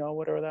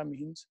 whatever that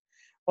means.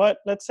 But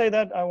let's say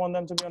that I want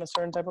them to be on a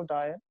certain type of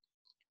diet.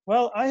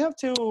 Well,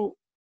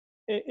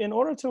 in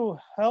order to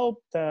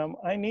help them,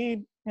 I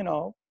need,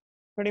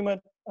 pretty much,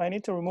 I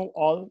need to remove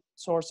all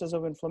sources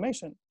of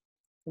inflammation.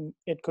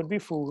 It could be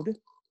food.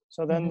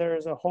 So then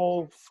there's a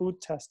whole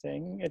food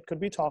testing. It could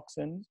be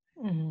toxins.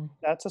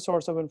 That's a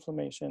source of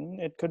inflammation.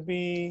 It could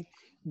be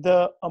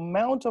the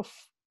amount of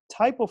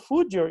type of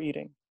food you're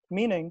eating.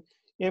 Meaning,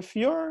 if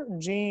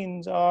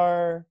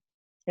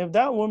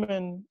that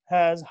woman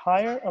has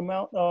higher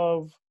amount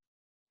of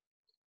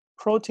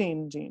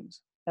protein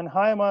genes and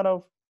high amount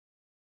of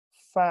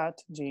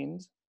fat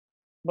genes,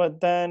 but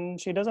then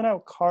she doesn't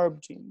have carb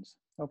genes,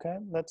 okay?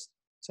 Let's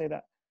say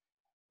that.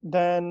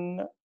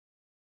 Then,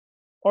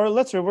 or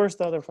let's reverse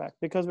the other fact,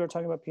 because we're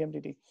talking about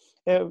PMDD.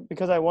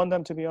 Because I want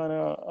them to be on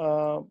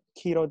a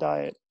keto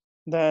diet,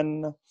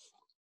 then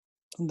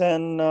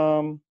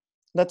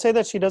let's say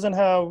that she doesn't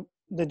have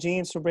the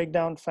genes to break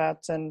down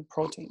fats and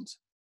proteins,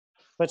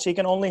 but she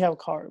can only have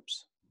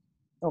carbs,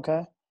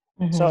 okay?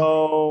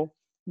 So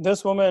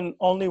this woman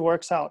only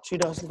works out. She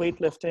does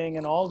weightlifting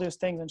and all these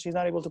things, and she's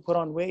not able to put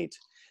on weight.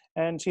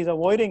 And she's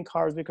avoiding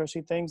carbs because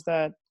she thinks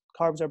that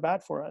carbs are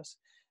bad for us.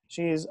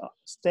 She's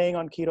staying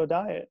on keto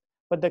diet.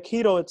 But the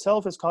keto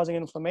itself is causing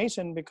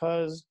inflammation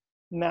the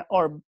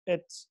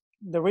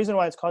reason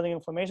why it's causing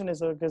inflammation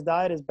is because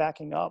diet is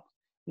backing up.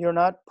 You're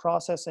not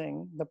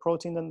processing the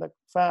protein and the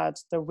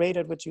fats the rate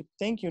at which you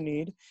think you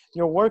need.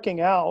 You're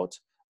working out,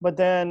 but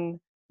then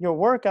your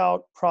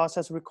workout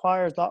process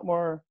requires a lot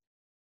more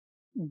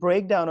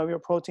breakdown of your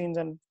proteins,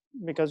 and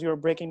because you're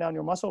breaking down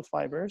your muscle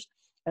fibers,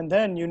 and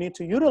then you need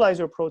to utilize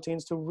your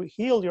proteins to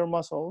heal your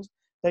muscles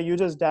that you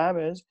just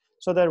damaged,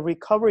 so that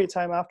recovery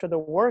time after the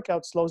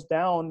workout slows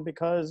down,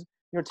 because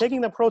you're taking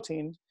the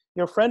protein.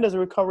 Your friend is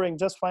recovering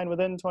just fine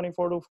within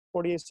 24 to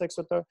 46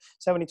 or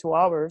 72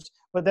 hours,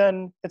 but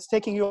then it's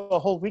taking you a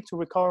whole week to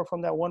recover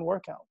from that one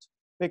workout,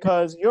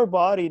 because your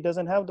body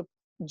doesn't have the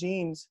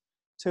genes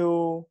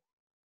to,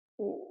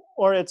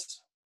 or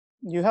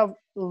you have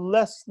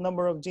less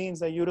number of genes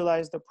that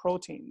utilize the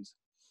proteins.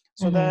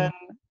 So then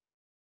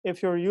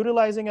if you're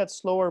utilizing at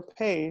slower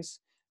pace,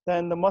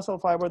 then the muscle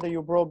fiber that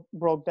you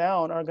broke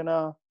down are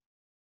gonna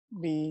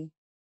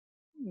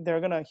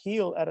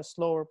heal at a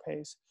slower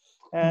pace.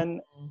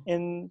 And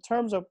in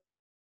terms of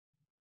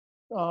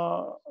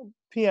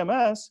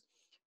PMS,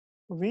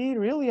 we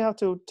really have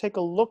to take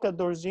a look at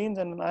those genes,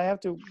 and I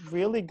have to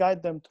really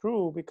guide them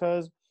through,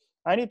 because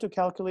I need to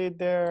calculate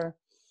their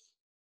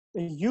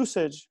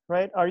usage,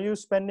 right? Are you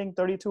spending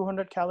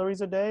 3,200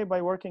 calories a day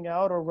by working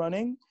out or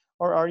running,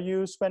 or are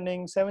you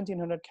spending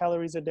 1,700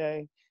 calories a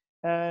day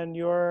and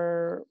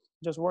you're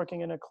just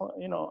working at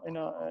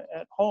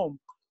home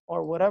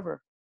or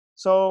whatever?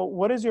 So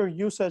what is your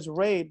usage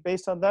rate?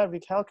 Based on that, we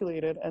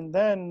calculate it, and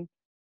then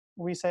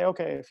we say,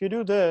 okay, if you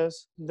do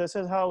this, this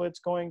is how it's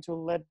going to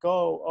let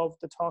go of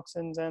the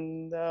toxins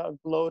and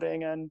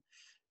bloating, and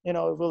it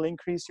will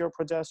increase your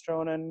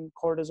progesterone and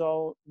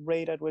cortisol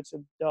rate at which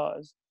it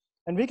does.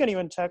 And we can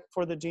even check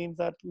for the genes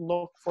that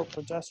look for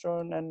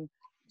progesterone and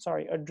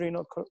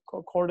adrenal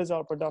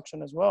cortisol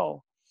production as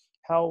well.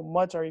 How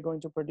much are you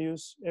going to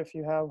produce if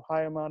you have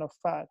high amount of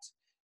fats?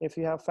 If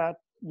you have fat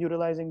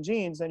utilizing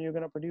genes, then you're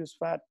going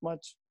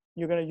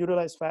to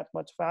utilize fat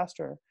much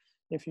faster.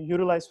 If you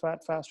utilize fat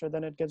faster,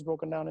 then it gets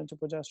broken down into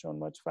progesterone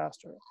much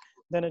faster.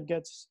 Then it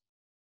gets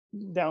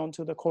down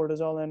to the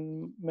cortisol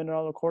and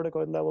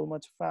mineralocorticoid level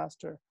much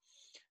faster.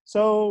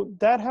 So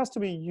that has to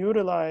be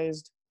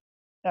utilized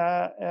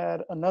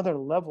at another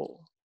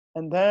level.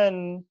 And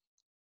then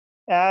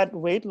add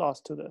weight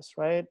loss to this,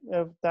 right?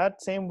 If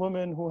that same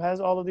woman who has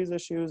all of these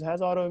issues,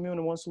 has autoimmune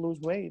and wants to lose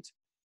weight,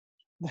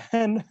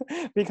 then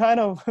we kind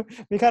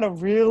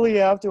of really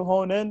have to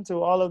hone into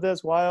all of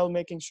this while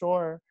making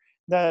sure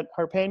that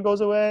her pain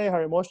goes away,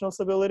 her emotional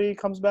stability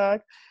comes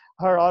back,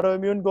 her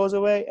autoimmune goes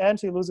away, and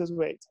she loses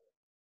weight.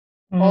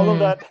 All of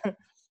Mm, that.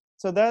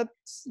 So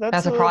that's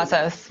that's a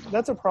process.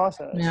 that's a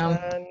process, Yeah.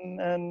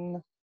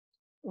 and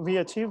we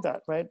achieved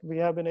that, right? We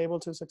have been able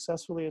to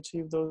successfully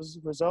achieve those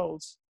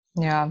results.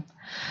 Yeah.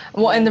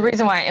 Well, and the And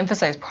reason why I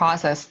emphasize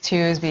process too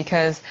is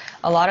because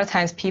a lot of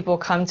times people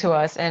come to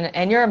us,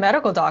 and you're a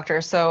medical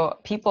doctor, so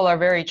people are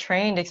very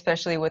trained,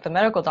 especially with a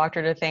medical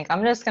doctor, to think,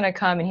 I'm just going to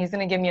come and he's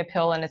going to give me a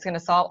pill and it's going to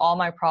solve all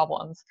my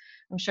problems.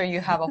 I'm sure you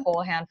have a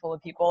whole handful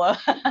of people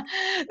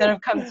that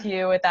have come to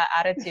you with that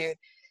attitude.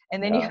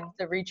 And then you have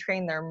yeah, to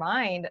retrain their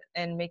mind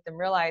and make them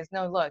realize,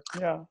 no, look,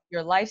 yeah,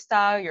 your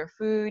lifestyle, your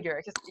food,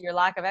 your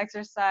lack of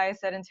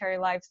exercise, sedentary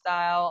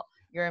lifestyle,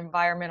 your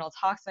environmental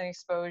toxin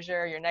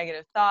exposure, your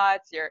negative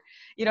thoughts,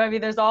 I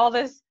mean, there's all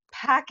this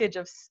package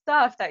of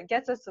stuff that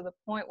gets us to the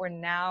point where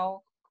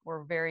now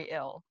we're very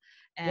ill.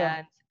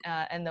 yeah,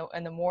 And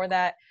the more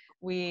that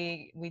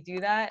we do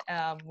that,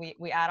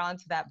 we add on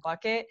to that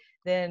bucket,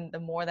 then the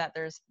more that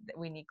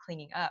we need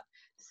cleaning up.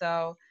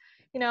 So,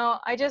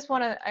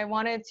 I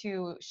wanted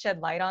to shed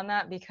light on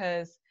that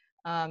because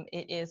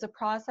it is a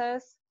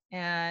process.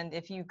 And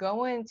if you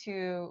go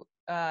into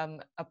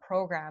a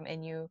program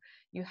and you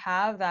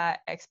have that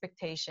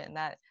expectation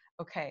that,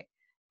 okay,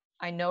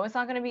 I know it's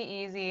not going to be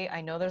easy. I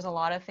know there's a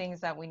lot of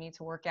things that we need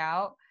to work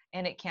out,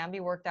 and it can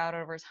be worked out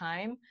over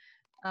time.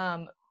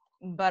 Um,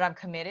 but I'm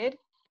committed.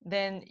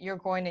 Then you're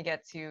going to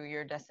get to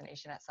your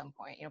destination at some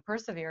point.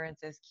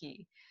 Perseverance is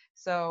key.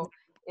 So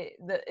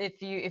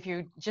if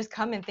you just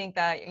come and think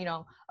that,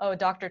 oh,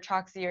 Dr.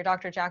 Choksy or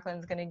Dr.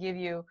 Jacqueline's going to give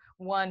you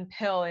one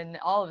pill and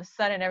all of a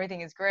sudden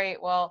everything is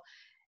great. Well,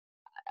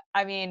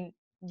 I mean,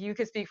 you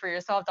could speak for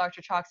yourself,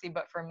 Dr. Choksy,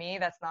 but for me,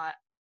 that's not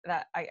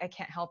that I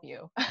can't help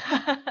you.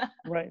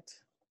 right.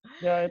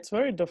 Yeah, it's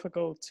very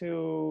difficult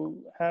to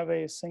have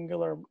a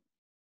singular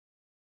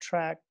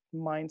track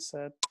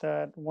mindset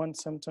that one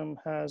symptom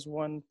has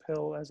one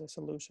pill as a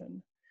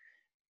solution.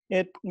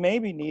 It may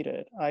be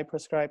needed. I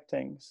prescribe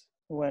things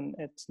when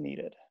it's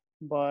needed,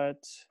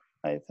 but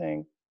I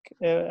think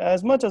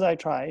as much as I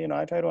try,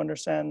 I try to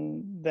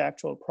understand the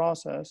actual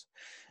process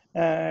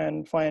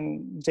and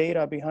find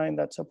data behind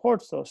that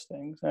supports those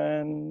things,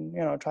 and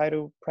try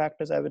to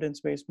practice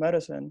evidence-based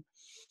medicine.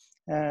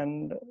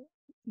 And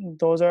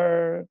those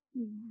are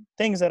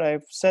things that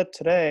I've said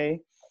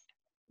today.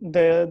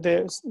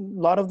 There's a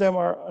lot of them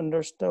are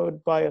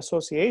understood by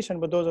association,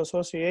 but those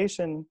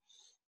association,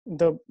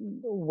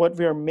 what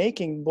we are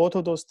making, both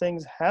of those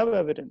things have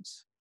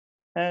evidence,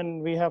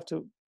 and we have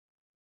to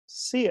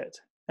see it.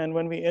 And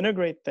when we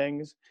integrate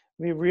things,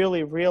 we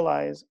really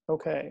realize,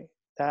 okay,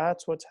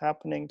 that's what's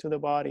happening to the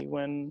body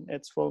when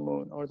it's full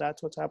moon, or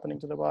that's what's happening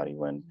to the body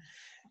when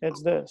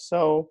it's this.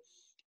 So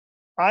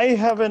I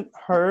haven't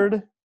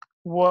heard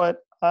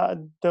what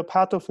the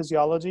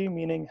pathophysiology,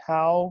 meaning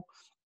how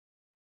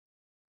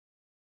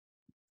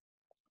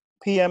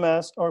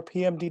PMS or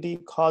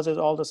PMDD causes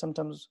all the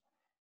symptoms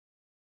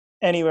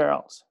anywhere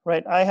else,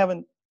 right? I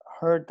haven't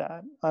heard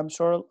that. I'm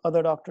sure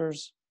other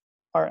doctors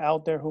are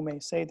out there who may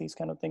say these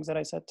kind of things that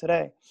I said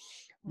today.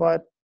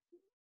 But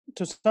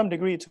to some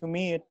degree, to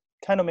me, it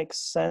kind of makes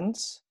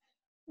sense.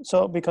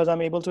 So because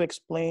I'm able to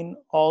explain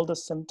all the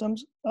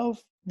symptoms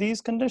of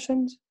these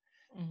conditions,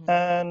 Mm-hmm.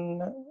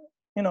 and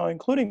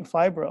including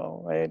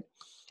fibro, right?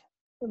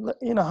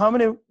 How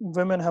many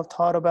women have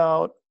thought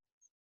about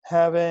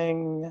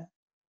having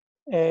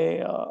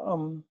a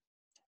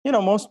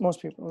most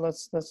people,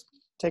 let's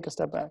take a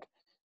step back.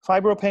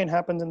 Fibro pain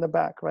happens in the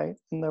back, right?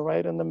 In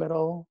the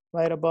middle,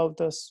 right above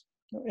this,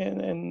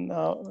 in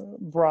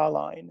bra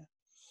line.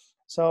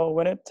 So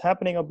when it's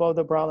happening above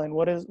the bra line,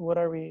 what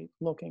are we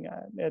looking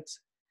at? It's,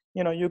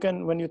 you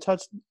can, when you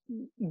touch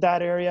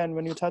that area and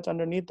when you touch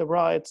underneath the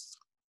bra, it's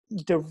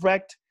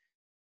direct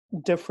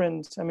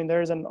difference. I mean,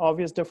 there is an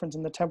obvious difference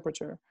in the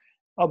temperature.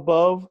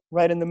 Above,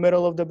 right in the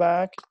middle of the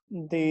back,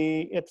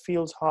 it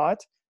feels hot.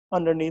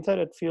 Underneath it,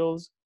 it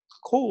feels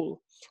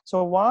cool.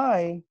 So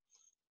why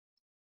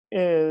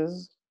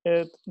is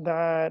it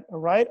that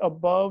right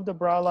above the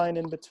bra line,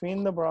 in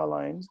between the bra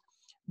lines,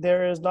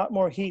 there is a lot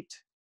more heat?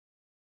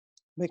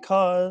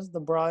 Because the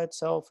bra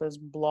itself is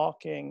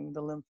blocking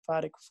the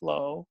lymphatic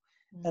flow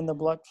and the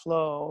blood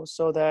flow,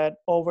 so that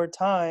over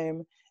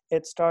time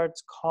it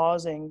starts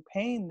causing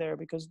pain there,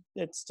 because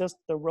it's just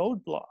the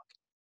roadblock.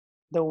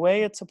 The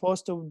way it's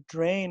supposed to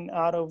drain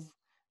out of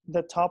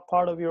the top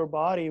part of your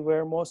body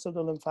where most of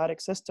the lymphatic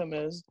system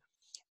is,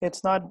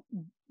 it's not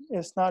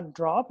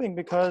dropping,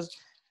 because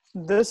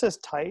this is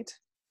tight,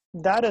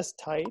 that is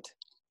tight,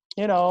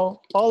 all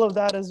of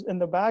that is in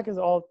the back is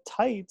all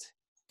tight.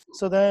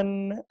 So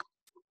then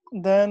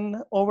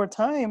over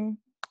time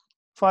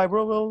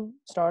fibro will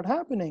start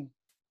happening,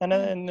 and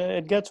then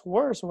it gets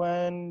worse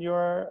when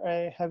you're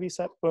a heavy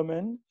set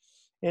woman.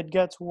 It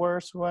gets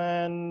worse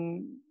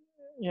when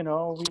we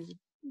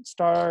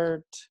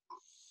start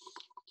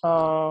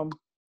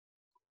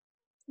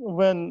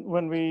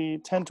when we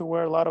tend to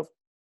wear a lot of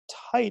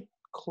tight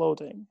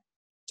clothing,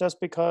 just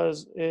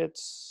because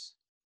it's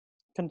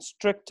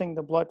constricting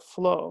the blood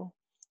flow.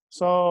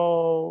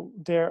 So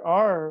there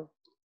are,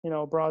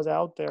 bras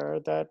out there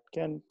that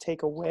can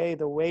take away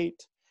the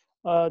weight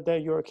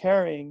that you're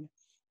carrying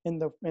in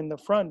the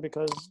front,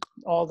 because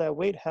all that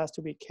weight has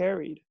to be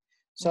carried.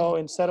 So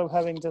instead of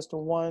having just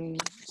one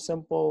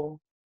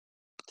simple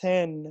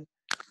thin,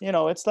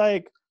 it's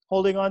like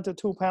holding on to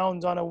 2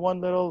 pounds on a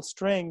one little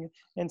string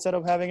instead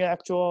of having an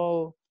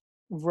actual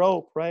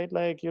rope, right?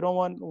 Like you don't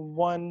want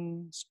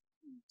one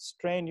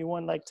strain, you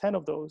want like 10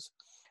 of those.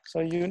 So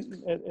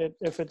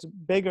if it's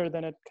bigger,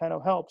 then it kind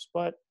of helps.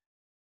 But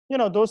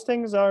those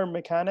things are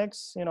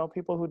mechanics.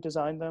 People who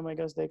design them, I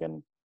guess they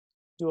can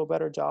do a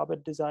better job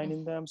at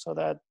designing them so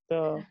that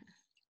the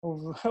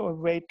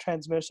weight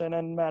transmission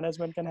and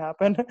management can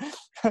happen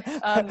Looks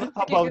like you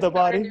above just the started a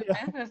body. new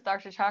Yeah. business,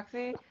 Dr.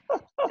 Choksy.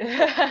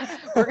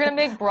 We're gonna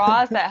make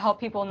bras that help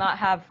people not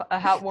have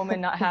help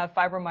women not have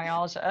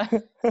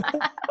fibromyalgia.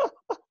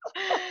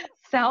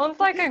 Sounds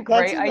like a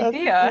great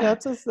idea.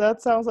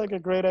 That sounds like a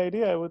great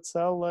idea. It would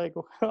sell like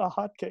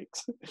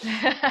hotcakes.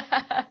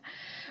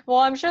 Well,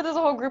 I'm sure there's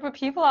a whole group of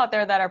people out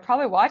there that are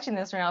probably watching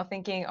this right now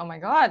thinking, oh my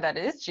God, that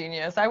is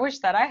genius. I wish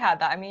that I had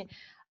that. I mean,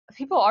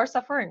 people are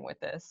suffering with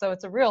this, so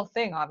it's a real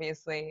thing,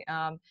 obviously.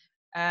 I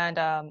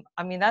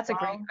mean, that's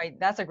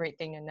a great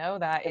thing to know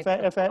that If it's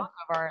the if block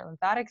of our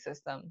lymphatic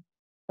system.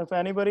 if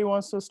anybody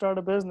wants to start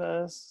a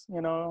business,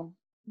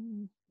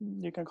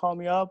 you can call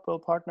me up. We'll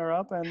partner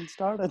up and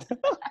start it.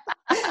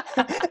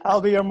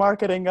 I'll be your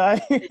marketing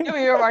guy. You'll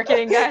be your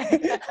marketing guy.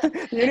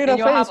 You need And a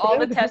you'll have face, all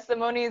the right?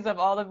 testimonies of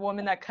all the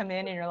women that come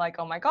in and you're like,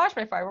 oh my gosh,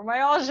 my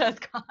fibromyalgia is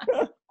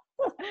gone.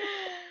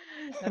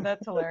 And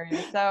that's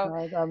hilarious.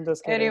 So I'm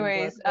just kidding, but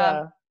anyways,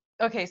 yeah.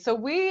 okay, so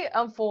we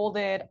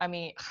unfolded, I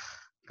mean,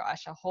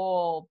 gosh, a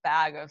whole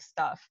bag of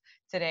stuff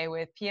today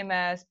with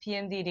PMS,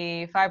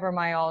 PMDD,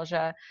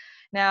 fibromyalgia.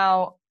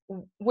 Now,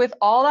 with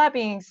all that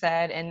being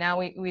said, and now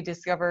we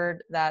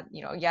discovered that,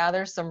 yeah,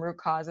 there's some root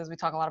causes. We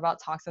talk a lot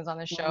about toxins on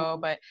the show,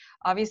 but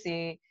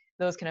obviously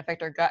those can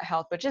affect our gut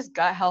health, but just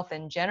gut health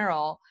in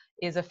general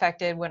is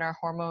affected when our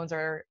hormones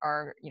are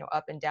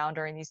up and down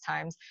during these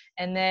times.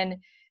 And then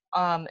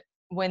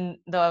when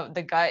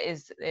the gut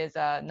is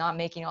not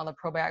making all the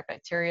probiotic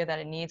bacteria that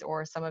it needs,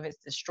 or some of it's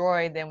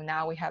destroyed, then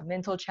now we have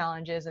mental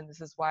challenges, and this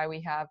is why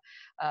we have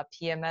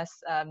PMS,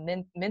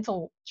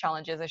 mental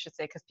challenges, I should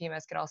say, because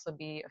PMS can also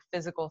be a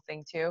physical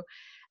thing too.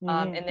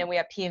 And then we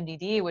have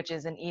PMDD, which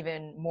is an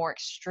even more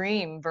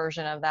extreme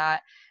version of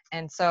that.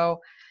 And so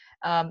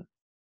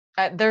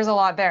there's a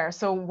lot there.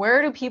 So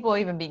where do people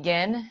even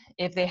begin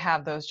if they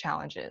have those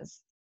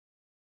challenges?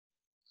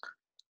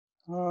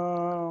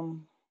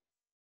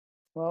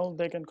 Well,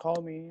 they can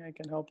call me. I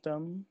can help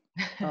them.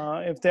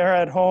 If they're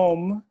at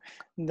home,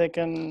 they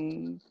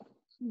can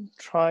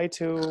try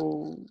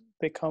to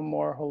become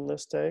more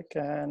holistic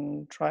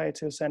and try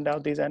to send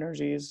out these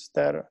energies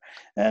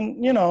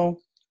and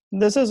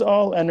this is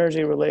all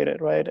energy related,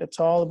 right?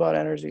 It's all about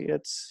energy.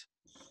 It's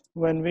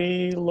when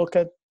we look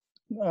at,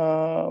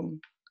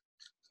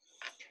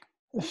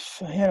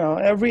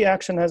 every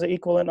action has an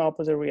equal and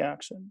opposite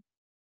reaction.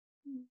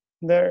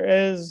 There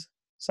is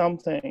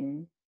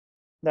something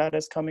that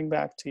is coming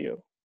back to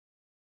you.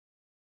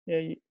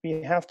 Yeah,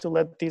 we have to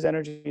let these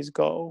energies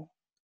go.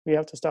 We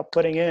have to stop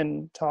putting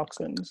in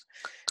toxins.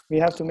 We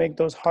have to make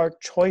those hard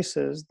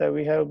choices that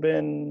we have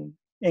been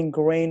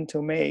ingrained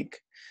to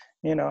make,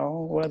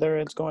 whether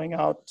it's going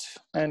out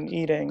and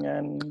eating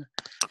and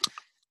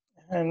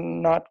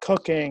not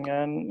cooking,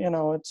 and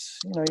it's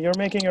you're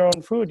making your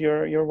own food.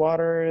 Your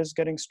water is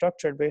getting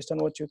structured based on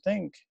what you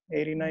think.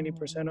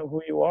 80-90% of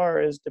who you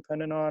are is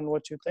dependent on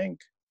what you think.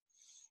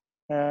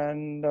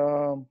 And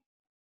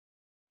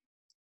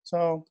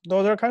so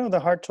those are kind of the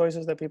hard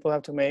choices that people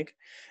have to make.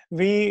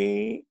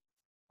 We,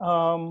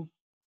 look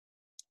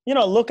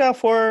out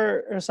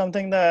for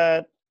something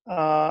that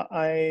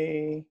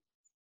I'm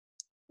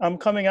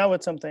coming out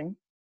with something.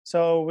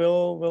 So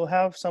we'll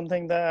have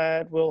something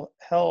that will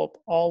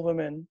help all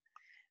women.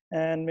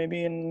 And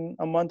maybe in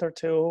a month or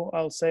two,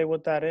 I'll say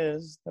what that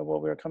is,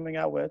 what we're coming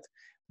out with.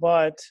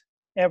 But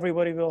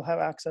everybody will have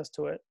access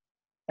to it.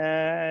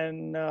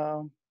 And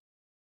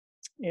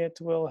it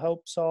will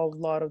help solve a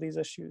lot of these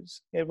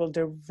issues. It will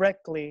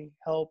directly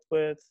help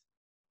with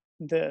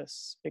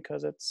this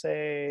because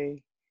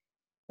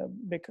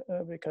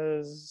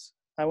because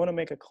I want to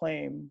make a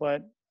claim,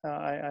 but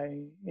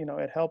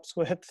it helps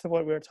with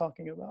what we're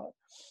talking about.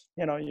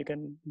 You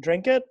can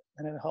drink it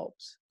and it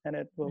helps, and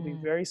it will be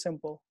very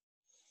simple.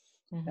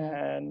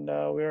 And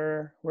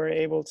we're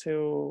able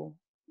to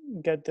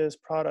get this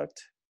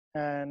product,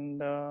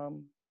 and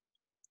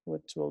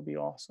which will be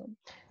awesome.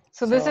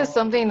 So this is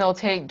something they'll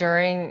take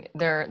during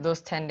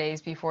those 10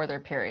 days before their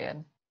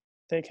period.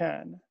 They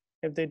can.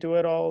 If they do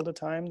it all the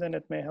time, then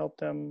it may help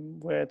them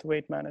with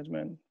weight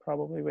management,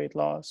 probably weight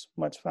loss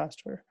much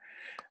faster.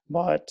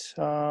 But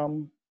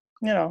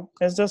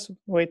it's just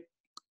weight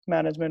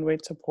management,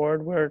 weight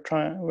support.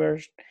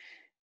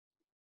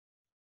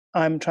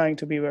 I'm trying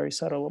to be very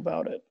subtle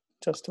about it.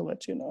 just to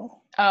let you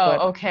know. Oh,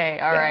 But okay.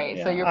 All yeah, right.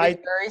 So yeah, you're being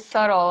very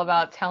subtle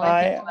about telling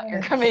people I, that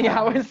you're coming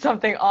out with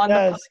something on the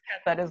yes,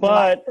 podcast that is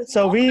not but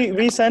so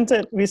we sent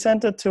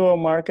it to a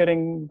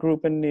marketing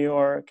group in New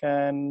York,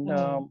 and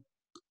Mhm.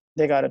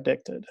 they got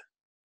addicted.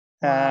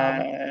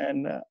 Wow.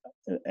 And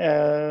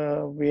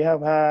we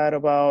have had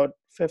about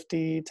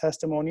 50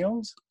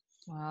 testimonials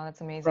Wow,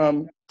 that's amazing.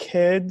 from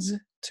kids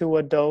to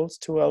adults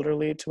to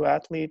elderly to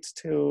athletes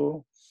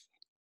to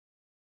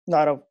a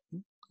lot of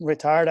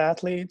retired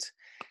athletes.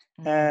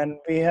 Mm. And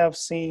we have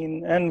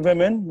seen, and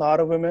women, a lot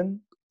of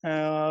women,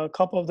 a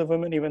couple of the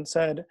women even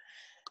said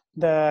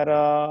that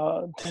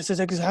this is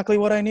exactly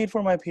what I need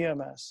for my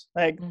PMS.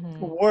 Like, Mhm.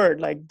 word,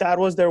 like that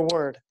was their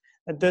word,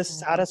 that this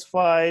Mhm.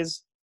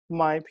 satisfies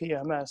my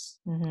PMS.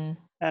 Mhm.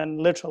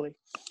 And literally.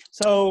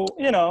 So,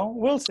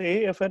 we'll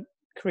see if it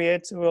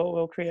creates,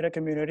 we'll create a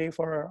community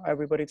for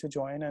everybody to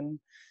join and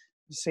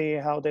see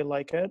how they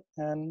like it.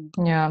 And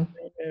Yeah.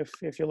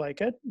 if you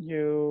like it,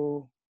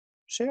 you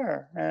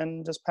share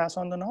and just pass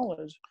on the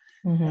knowledge.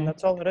 And Mhm.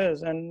 that's all it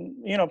is. And,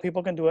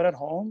 people can do it at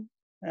home,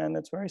 and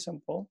it's very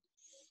simple.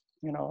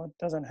 It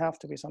doesn't have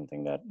to be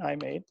something that I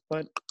made,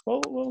 but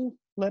we'll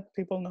let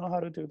people know how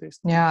to do these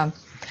things. Yeah.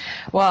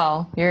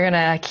 Well, you're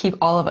gonna keep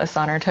all of us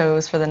on our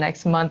toes for the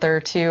next month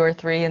or two or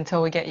three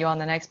until we get you on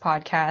the next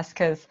podcast,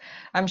 because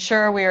I'm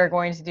sure we are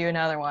going to do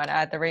another one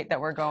at the rate that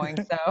we're going.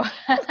 So,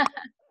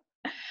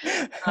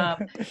 um,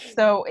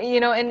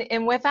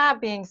 and with that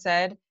being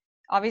said,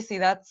 obviously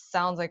that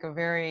sounds like a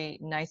very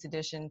nice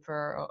addition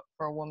for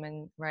a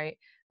woman, right?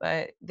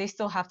 But they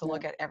still have to Yeah,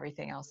 look at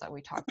everything else that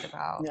we talked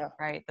about, yeah,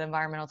 right? The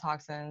environmental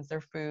toxins,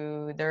 their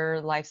food, their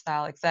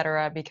lifestyle,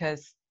 etc.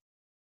 Because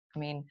I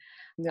mean,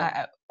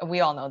 yeah, we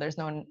all know there's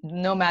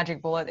no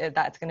magic bullet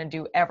that's going to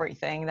do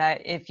everything.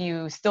 That if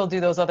you still do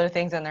those other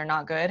things and they're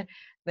not good,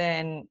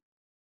 then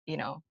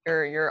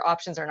your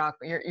options are not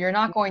you're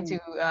not going mhm,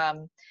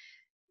 to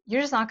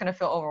you're just not going to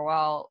feel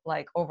overall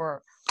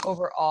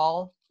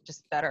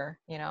just better.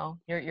 yeah,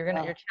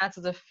 Your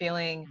chances of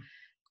feeling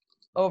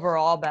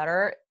overall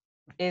better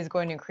is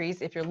going to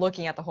increase if you're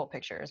looking at the whole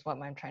picture. Is what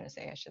I'm trying to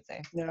say. I should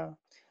say. yeah.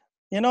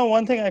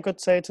 One thing I could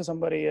say to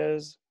somebody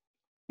is,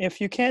 if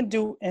you can't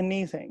do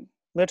anything,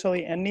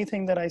 literally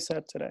anything that I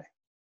said today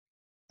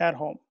at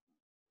home,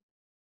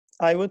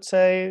 I would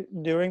say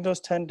during those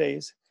 10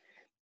 days,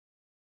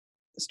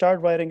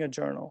 start writing a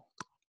journal.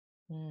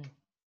 Mm,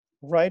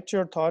 Write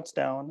your thoughts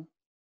down,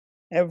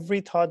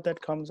 every thought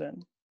that comes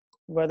in,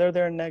 whether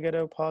they're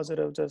negative,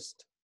 positive,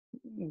 just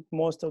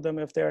most of them,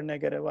 if they're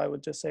negative, I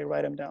would just say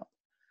write them down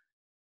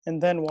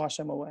and then wash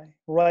them away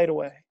right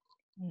away.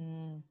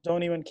 mm,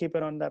 Don't even keep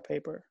it on that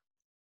paper.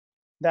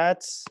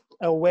 That's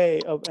a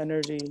way of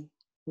energy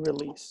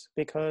release,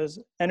 because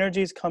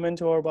energies come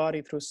into our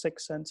body through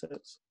six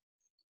senses,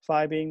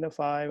 five being the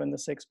five and the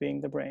six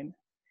being the brain.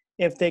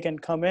 If they can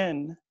come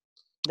in,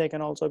 they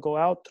can also go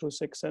out through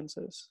six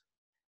senses.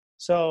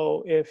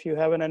 So if you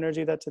have an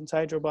energy that's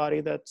inside your body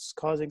that's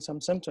causing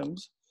some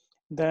symptoms,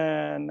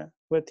 then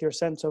with your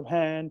sense of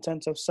hand,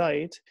 sense of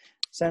sight,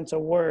 sense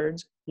of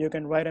words, you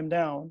can write them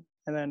down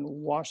and then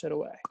wash it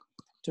away.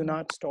 Do mm.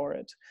 not store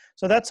it.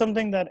 So that's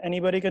something that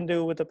anybody can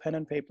do with a pen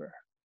and paper.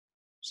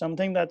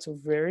 Something that's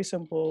very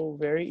simple,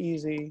 very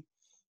easy,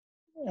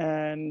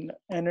 and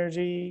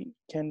energy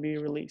can be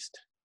released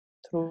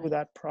through Nice.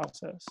 that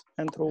process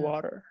and through Yeah.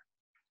 water.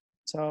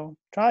 So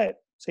try it,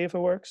 see if it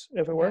works.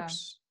 If it Yeah.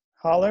 works,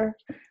 holler.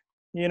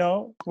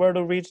 Where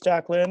to reach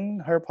Jacqueline.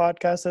 Her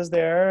podcast is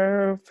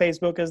there.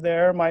 Facebook is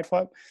there. My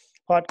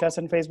podcast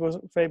and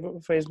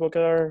Facebook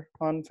are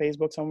on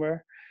Facebook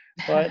somewhere.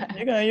 But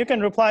you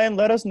can reply and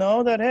let us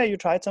know that, hey, you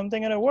tried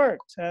something and it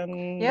worked,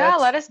 and Yeah,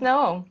 let that's us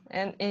know.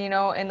 And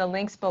in the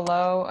links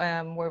below,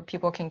 where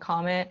people can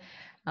comment,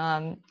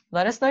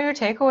 let us know your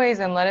takeaways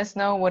and let us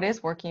know what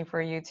is working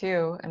for you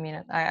too. I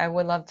mean, I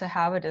would love to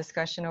have a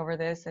discussion over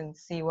this and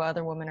see what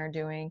other women are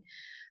doing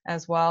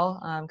as well,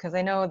 because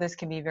I know this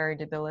can be very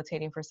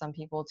debilitating for some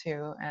people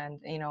too. And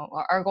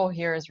our goal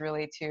here is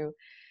really to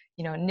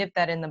nip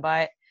that in the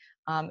butt.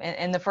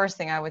 And the first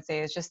thing I would say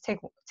is just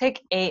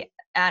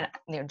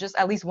just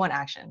at least one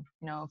action.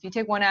 If you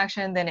take one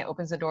action, then it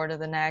opens the door to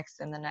the next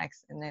and the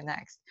next and the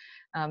next.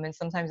 And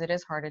sometimes it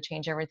is hard to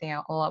change everything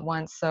out all at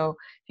once. So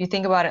if you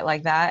think about it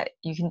like that,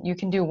 you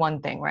can do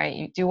one thing, right?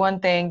 You do one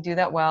thing, do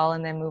that well,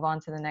 and then move on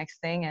to the next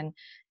thing, and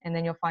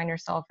then you'll find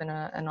yourself in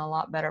a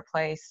lot better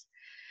place.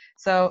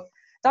 So,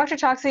 Dr.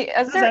 Choksy,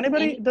 is does there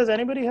anybody any? does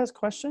anybody has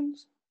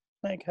questions?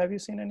 Like, have you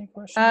seen any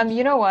questions?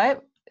 You know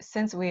what?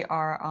 Since we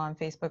are on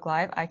Facebook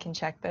Live, I can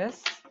check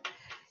this.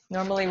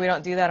 Normally, we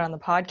don't do that on the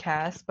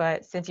podcast,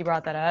 but since you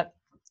brought that up,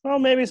 Well,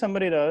 maybe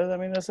somebody does. I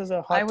mean, this is a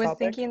I hot was topic.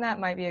 thinking that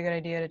might be a good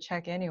idea to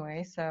check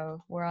anyway,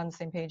 so we're on the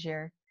same page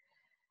here.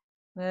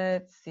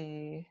 Let's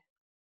see.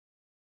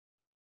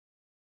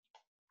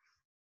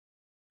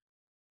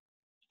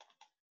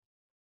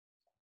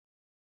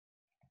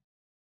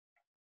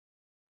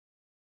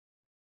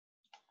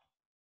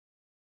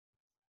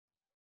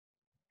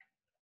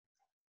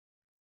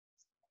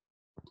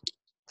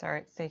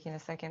 Sorry, it's taking a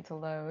second to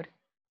load.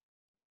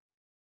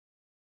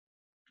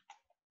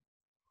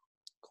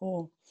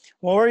 Cool.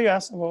 What were you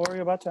asking? What were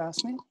you about to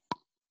ask me?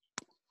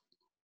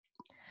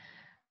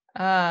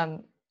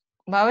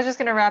 Well, I was just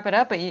going to wrap it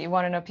up, but you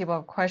want to know if people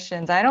have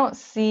questions. I don't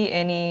see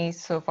any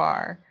so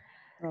far.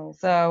 Oh,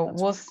 So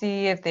we'll fine.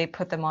 see if they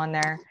put them on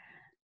there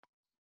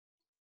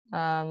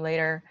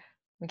later.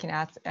 We can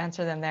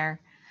answer them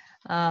there.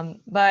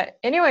 But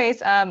anyways,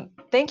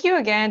 thank you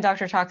again,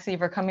 Dr. Choksy,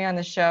 for coming on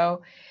the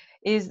show.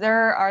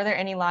 Are there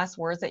any last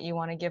words that you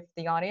want to give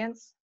the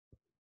audience?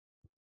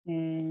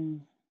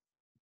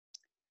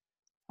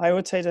 I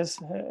would say just,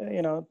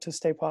 to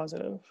stay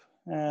positive.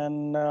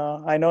 And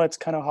I know it's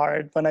kind of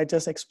hard, but I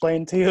just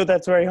explained to you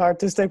that's very hard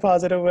to stay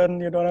positive when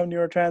you don't have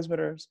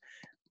neurotransmitters.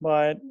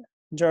 But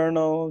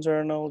journal,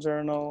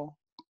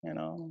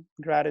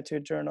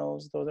 gratitude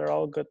journals, those are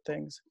all good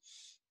things.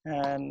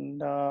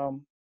 And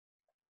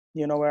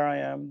you know where I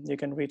am. You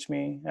can reach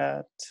me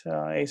at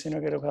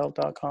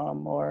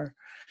acintegrativehealth.com, or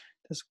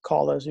just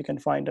call us. You can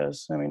find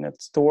us. I mean,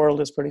 the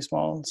world is pretty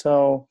small.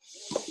 So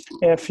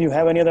if you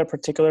have any other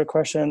particular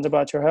questions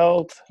about your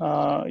health,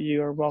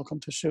 you're welcome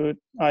to shoot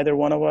either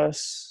one of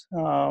us.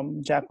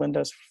 Jacqueline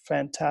does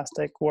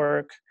fantastic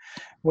work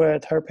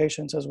with her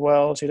patients as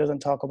well. She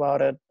doesn't talk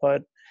about it,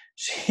 but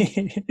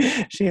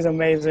she's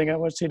amazing at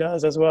what she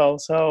does as well.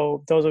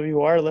 So those of you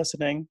who are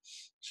listening,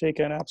 she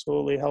can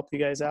absolutely help you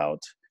guys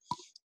out.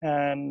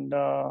 And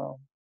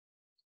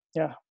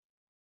yeah.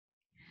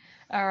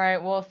 All right.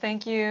 Well,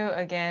 thank you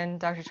again,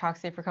 Dr.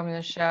 Choksy, for coming to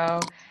the show.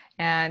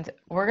 And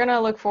we're going to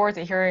look forward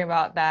to hearing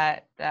about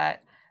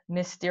that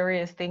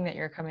mysterious thing that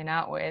you're coming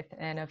out with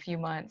in a few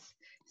months.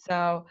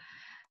 So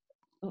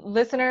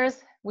listeners,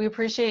 we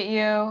appreciate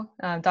you.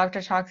 Dr.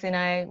 Choksy and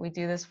I, we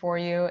do this for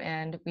you,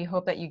 and we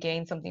hope that you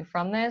gain something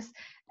from this.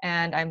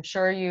 And I'm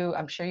sure you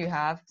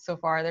have so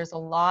far. There's a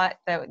lot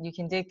that you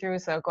can dig through.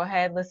 So go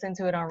ahead, listen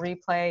to it on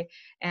replay,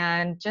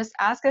 and just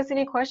ask us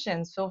any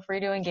questions. Feel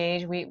free to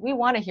engage. We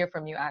want to hear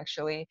from you,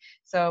 actually.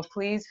 So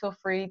please feel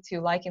free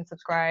to like and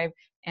subscribe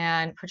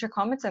and put your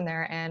comments in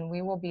there, and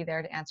we will be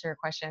there to answer your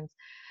questions.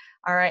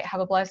 All right.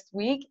 Have a blessed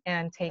week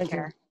and take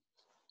care.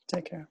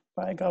 Take care.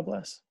 Bye. God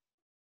bless.